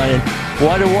heard one. And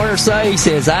what did Warner say? He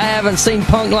says, I haven't seen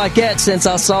punk like that since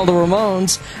I saw the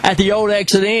Ramones at the old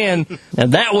Exit Inn.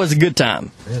 And that was a good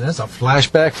time. Man, that's a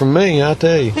flashback from me, I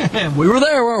tell you. We were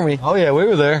there, weren't we? Oh, yeah, we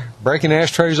were there. Breaking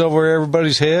ashtrays over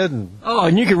everybody's head.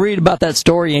 And you can read about that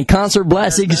story in Concert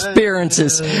Blast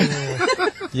Experiences.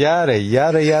 Yada,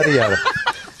 yada, yada, yada.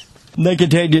 They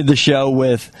continued the show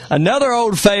with another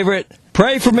old favorite,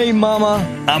 Pray for Me, Mama,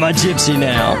 I'm a Gypsy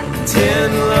Now.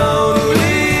 10 lonely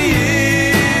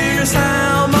years,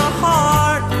 how my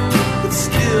heart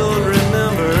still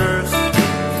remembers.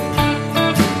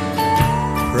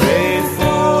 Pray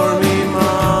for me,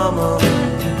 Mama,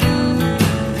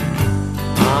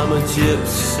 I'm a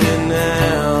gypsy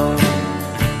now.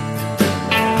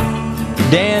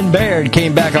 Dan Baird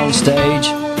came back on stage.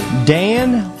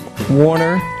 Dan,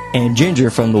 Warner, and Ginger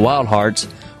from the Wild Hearts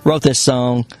wrote this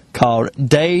song called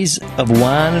Days of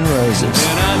Wine and Roses.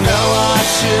 And I know I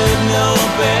should know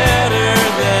better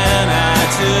than I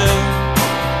do,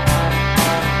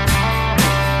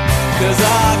 'cause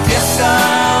I guess I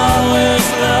always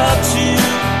loved you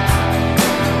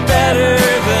better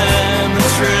than the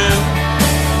truth.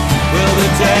 Well, the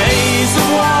days of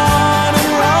wine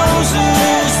and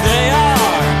roses, they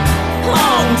are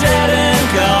long dead and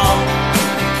gone.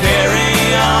 Carry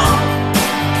on,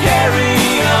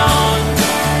 carry on,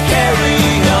 carry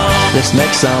on. This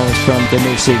next song is from the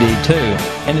new CD too,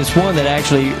 and it's one that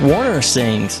actually Warner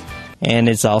sings, and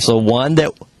it's also one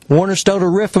that Warner stole a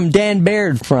riff from Dan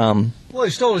Baird from. Well,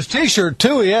 he stole his T-shirt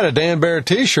too. He had a Dan Baird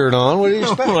T-shirt on. What do you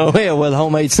expect? Oh, yeah, with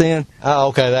Homemade Sin. Oh,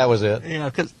 okay, that was it. Yeah,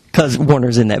 because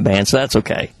Warner's in that band, so that's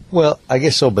okay. Well, I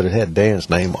guess so, but it had Dan's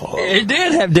name on it. It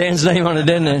did have Dan's name on it,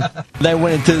 didn't it? They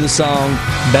went into the song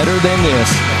Better Than This.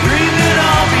 Dreamed it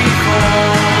all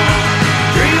before,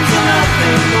 dreams of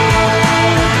nothing more,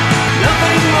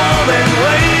 nothing more than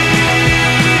wait.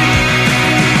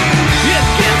 It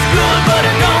gets good, but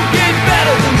it don't get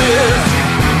better than this.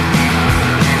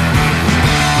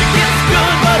 It gets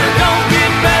good, but it don't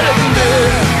get better than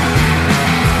this.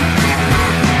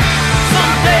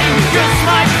 Someday you just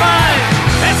might find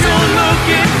that you're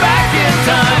looking back in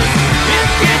time. It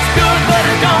gets good, but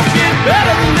it don't get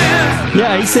better than this.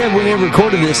 Yeah, he said when he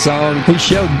recorded this song, he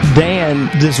showed Dan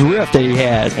this riff that he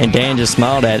had, and Dan just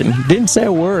smiled at him. Didn't say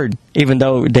a word, even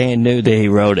though Dan knew that he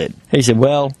wrote it. He said,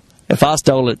 well, if I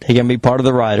stole it, he can be part of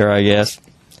the writer, I guess.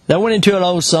 That went into an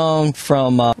old song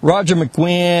from Roger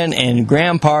McGuinn and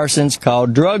Graham Parsons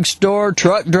called Drugstore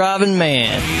Truck Driving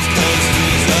Man.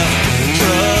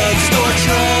 Drugstore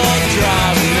truck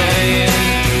driving man.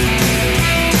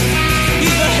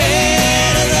 He's the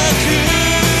head of the Ku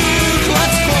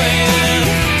Klux Klan.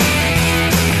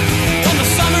 When the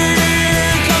summer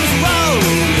comes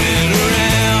rolling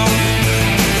around,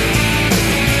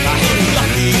 he's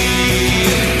lucky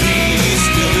if he's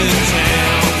still in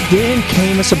town. Then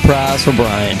came a surprise for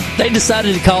Brian. They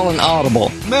decided to call an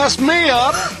audible. Messed me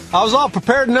up. I was all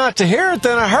prepared not to hear it,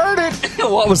 then I heard it.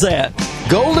 What was that?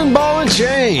 Golden Ball and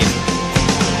Chain. You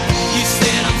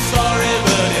said I'm sorry,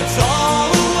 but it's all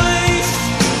a waste.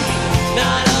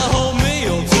 Not a whole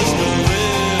meal, just a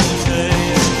little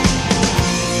taste.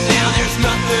 Now there's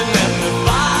nothing left to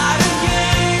fight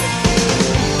again.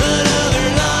 Another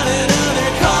line, another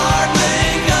card,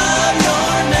 make up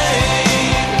your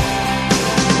name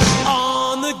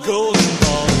on the Golden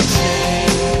Ball and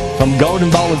Chain. From Golden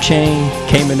Ball and Chain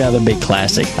came another big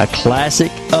classic. A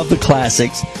classic of the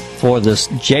classics for the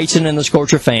Jason and the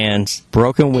Scorcher fans,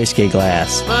 Broken Whiskey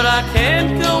Glass. But I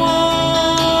can't go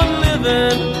on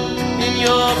living in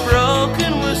your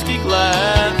broken whiskey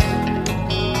glass.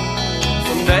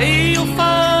 Someday you'll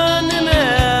find an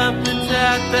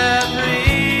appetite that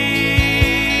reads,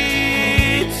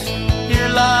 here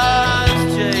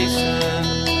lies Jason,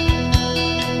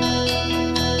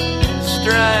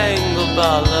 strangled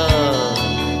by love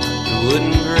that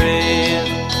wouldn't breathe.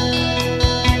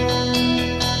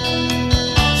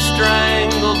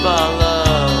 Strangled by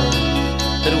love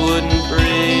that wouldn't breathe.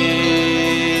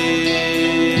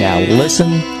 Now listen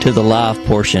to the live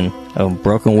portion of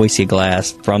Broken Whiskey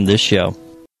Glass from this show.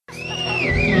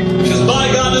 Because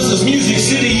by God, this is Music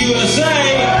City,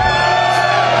 USA.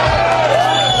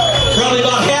 Probably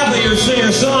about half of your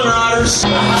singer-songwriters.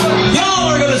 Y'all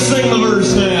are going to sing the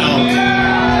verse now.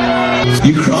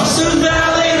 You cross the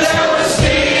valley that was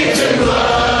steeped in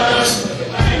blood.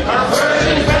 Our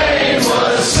burning pain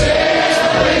was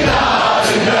simply not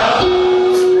enough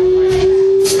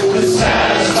to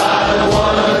satisfy the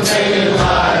one untainted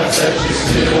life that you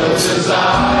still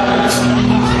desire.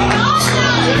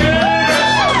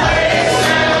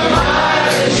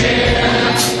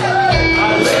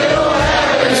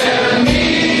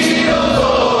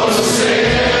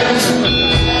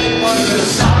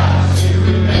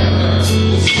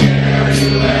 Carry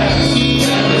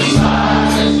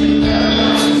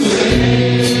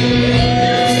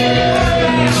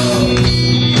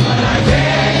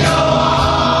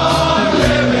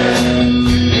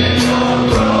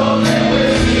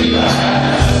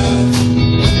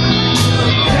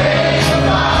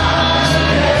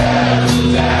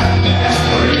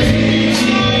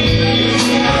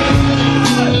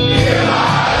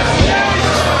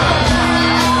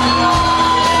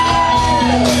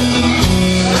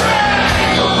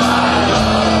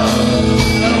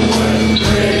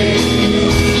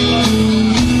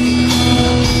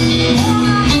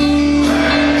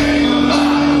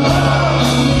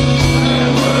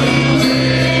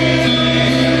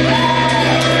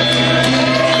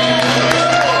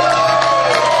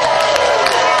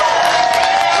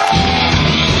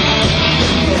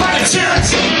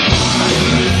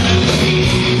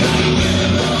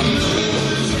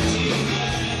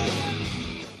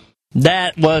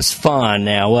That was fun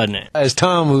now, wasn't it? As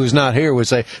Tom, who's not here, would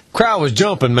say, crowd was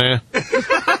jumping, man.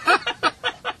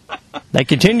 They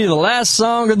continue the last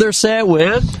song of their set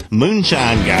with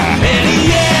Moonshine Guy. And he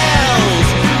yells,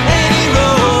 and he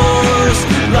roars,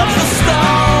 loves the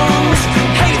Stones,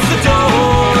 hates the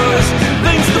Doors,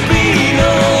 thinks the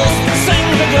Beatles, sing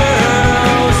the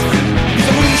girls. He's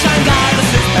a moonshine guy in a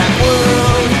six-pack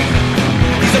world.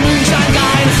 He's a moonshine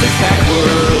guy in a six-pack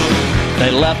world.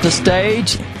 They left the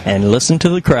stage and listened to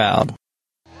the crowd.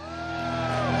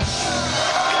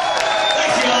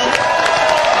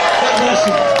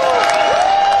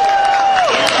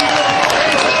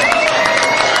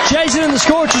 Jason and the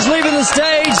Scorchers leaving the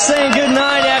stage, saying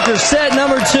goodnight after set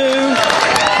number 2.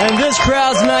 And this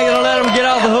crowd's not going to let them get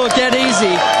off the hook that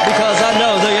easy, because I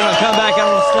know they're going to come back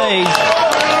on the stage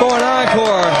for an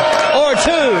encore or 2.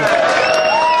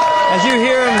 As you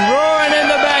hear them roaring in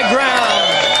the background.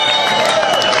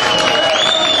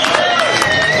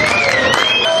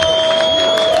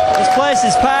 This place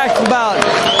is packed about,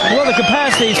 well, the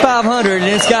capacity is 500,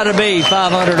 and it's got to be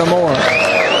 500 or more.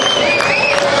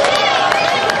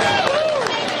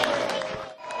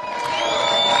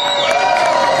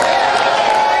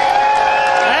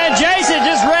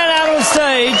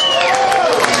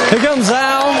 Here comes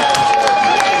Al,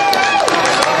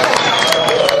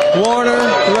 Warner,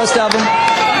 the rest of them.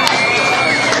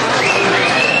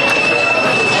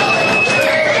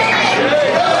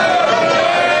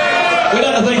 We'd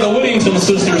like to thank the Whittington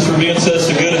sisters for being such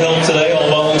a good help today on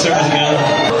volunteers again.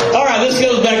 All right, this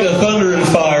goes back to Thunder and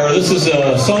Fire. This is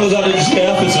a song goes out to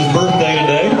Jeff. It's his birthday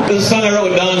today. This is a song I wrote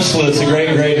with Don Schlitz, a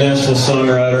great Nashville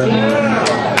songwriter.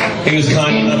 He was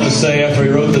kind enough to say after he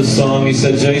wrote this song, he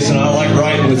said, Jason, I like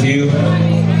writing with you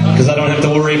because I don't have to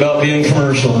worry about being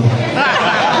commercial.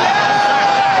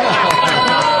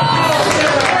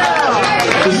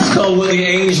 This is called When the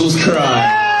Angels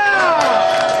Cry.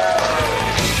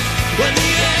 When the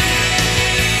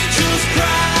angels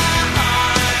cry,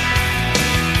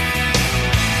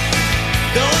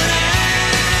 don't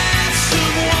ask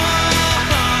them why.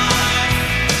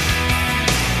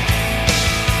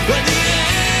 When the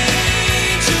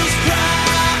angels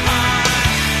cry,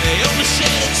 they only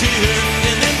shed a tear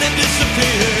and then they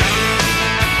disappear.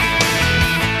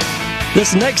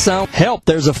 This next song, Help,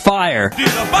 There's a Fire. Dear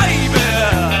baby,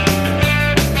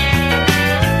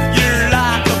 you're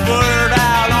like a bird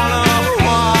out on a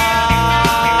wire.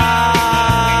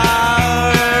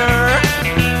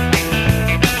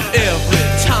 Every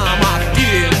time I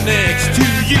get next to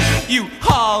you, you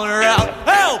holler out,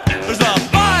 help, there's a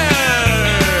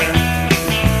fire.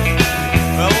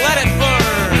 Well, let it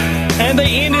burn. And they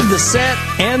ended the set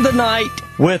and the night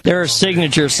with their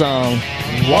signature song,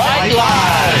 White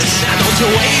Lies. Now don't you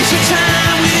waste your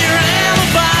time with your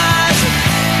alibis,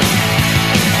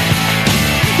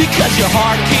 because your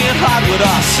heart can't hide what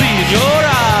I see in your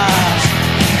eyes.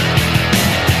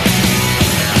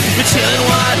 You're telling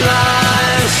white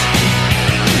lies.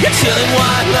 You're telling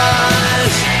white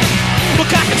lies. Look,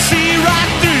 I can see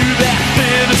right through that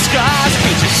thin disguise.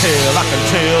 Can't you tell? I can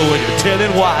tell when you're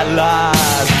telling white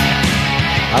lies.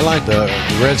 I like the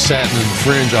red satin and the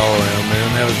fringe all around,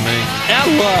 man. That was me. I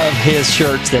love his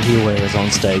shirts that he wears on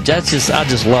stage. I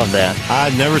just love that.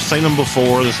 I'd never seen them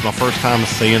before. This is my first time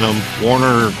seeing them.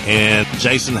 Warner and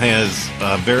Jason has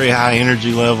a very high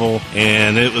energy level,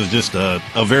 and it was just a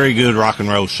very good rock and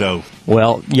roll show.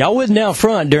 Well, y'all wasn't down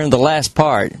front during the last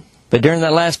part, but during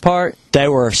that last part, they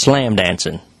were slam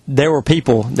dancing. There were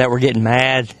people that were getting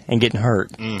mad and getting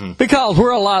hurt, because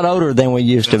we're a lot older than we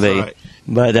used to be. Right.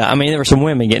 But, I mean, there were some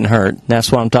women getting hurt.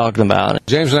 That's what I'm talking about.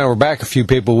 James and I were back a few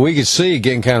people. We could see it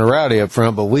getting kind of rowdy up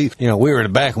front, but we were in the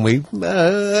back and we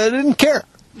didn't care.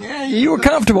 Yeah, you were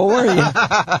comfortable, weren't you?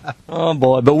 Oh,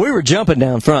 boy. But we were jumping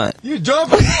down front. You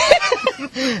jumping?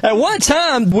 At one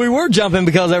time, we were jumping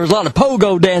because there was a lot of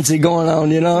pogo dancing going on,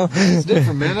 you know? It's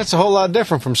different, man. That's a whole lot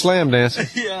different from slam dancing.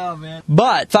 Yeah, man.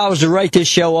 But if I was to rate this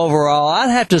show overall, I'd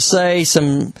have to say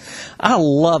I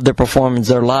love their performance,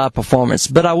 their live performance.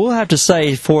 But I will have to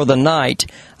say for the night,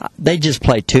 they just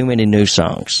played too many new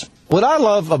songs. What I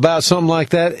love about something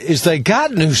like that is they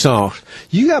got new songs.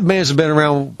 You got bands that have been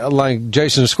around like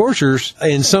Jason and Scorchers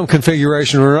in some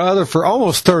configuration or other for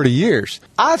almost 30 years.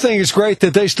 I think it's great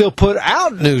that they still put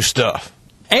out new stuff.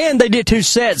 And they did 2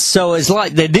 sets, so it's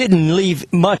like they didn't leave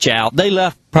much out. They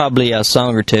left probably a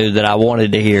song or 2 that I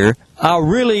wanted to hear. I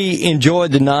really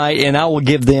enjoyed the night, and I will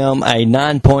give them a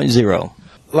 9.0.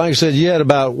 like I said, you had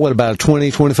about a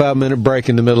 20, 25-minute break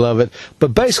in the middle of it.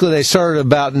 But basically, they started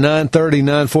about 9:30,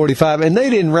 9:45, and they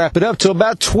didn't wrap it up till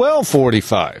about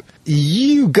 12:45.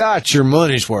 You got your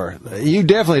money's worth. You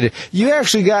definitely did. You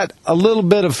actually got a little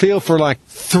bit of feel for like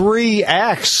 3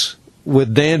 acts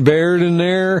with Dan Baird in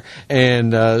there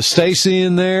and Stacy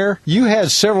in there. You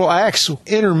had several acts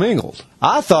intermingled.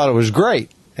 I thought it was great.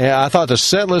 I thought the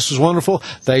set list was wonderful.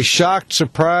 They shocked,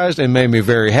 surprised, and made me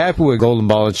very happy with Golden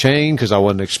Ball and Chain because I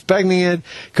wasn't expecting it,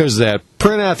 because that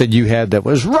printout that you had that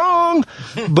was wrong.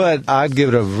 But I'd give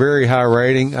it a very high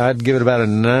rating. I'd give it about a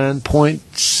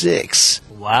 9.6.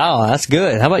 Wow, that's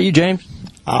good. How about you, James?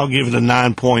 I'll give it a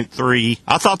 9.3.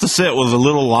 I thought the set was a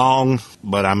little long,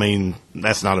 but I mean,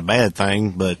 that's not a bad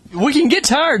thing. But we can get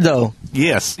tired, though.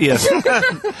 Yes.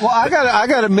 Well, I got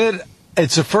to admit,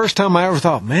 it's the first time I ever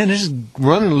thought, man, this is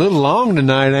running a little long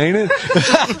tonight, ain't it?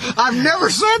 I've never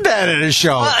said that in a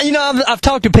show. I've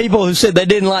talked to people who said they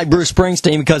didn't like Bruce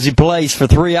Springsteen because he plays for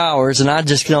 3 hours, and I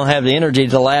just don't have the energy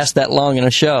to last that long in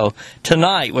a show.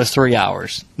 Tonight was 3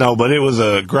 hours. No, but it was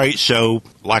a great show.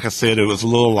 Like I said, it was a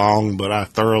little long, but I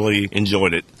thoroughly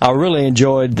enjoyed it. I really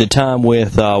enjoyed the time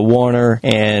with Warner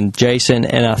and Jason,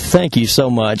 and I thank you so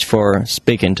much for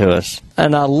speaking to us.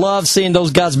 And I love seeing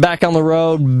those guys back on the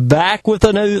road, back with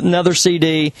another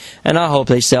CD, and I hope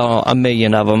they sell 1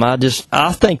 million of them. I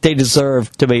think they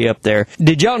deserve to be up there.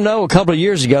 Did y'all know a couple of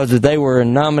years ago that they were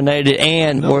nominated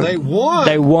and they won?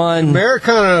 They won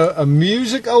Americana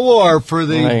Music Award for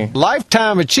the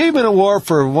Lifetime Achievement Award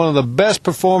for one of the best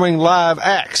performing live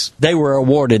acts. They were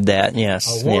awarded that,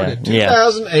 yes. Awarded.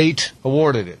 2008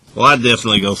 awarded it. Well, I'd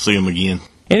definitely go see them again.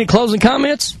 Any closing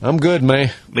comments? I'm good,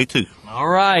 man. Me too. All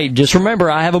right. Just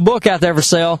remember, I have a book out there for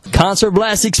sale, Concert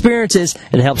Blast Experiences.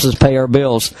 It helps us pay our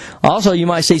bills. Also, you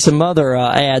might see some other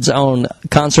ads on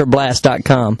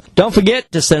concertblast.com. Don't forget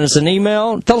to send us an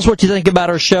email. Tell us what you think about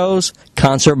our shows,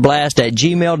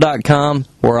 concertblast@gmail.com.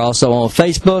 We're also on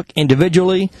Facebook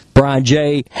individually. Brian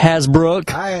J.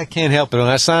 Hasbrook. I can't help it. When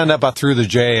I signed up, I threw the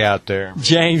J out there.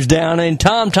 James Downing.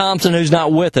 Tom Thompson, who's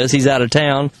not with us. He's out of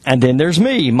town. And then there's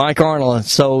me, Mike Arnold.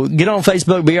 So get on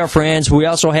Facebook, be our friends. We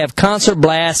also have Concert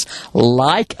Blast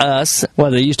Like Us. Well,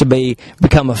 they used to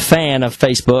become a fan of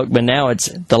Facebook, but now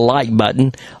it's the like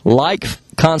button. Like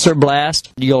Concert Blast.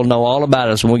 You'll know all about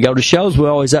us. When we go to shows, we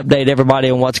always update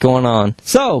everybody on what's going on.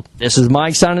 So, this is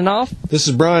Mike signing off. This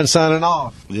is Brian signing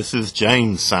off. This is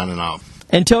James signing off.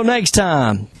 Until next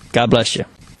time, God bless you.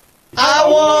 I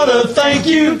want to thank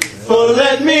you for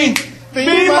letting me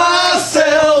be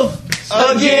myself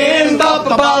again.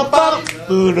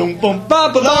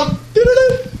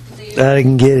 I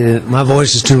didn't get it. My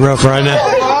voice is too rough right now.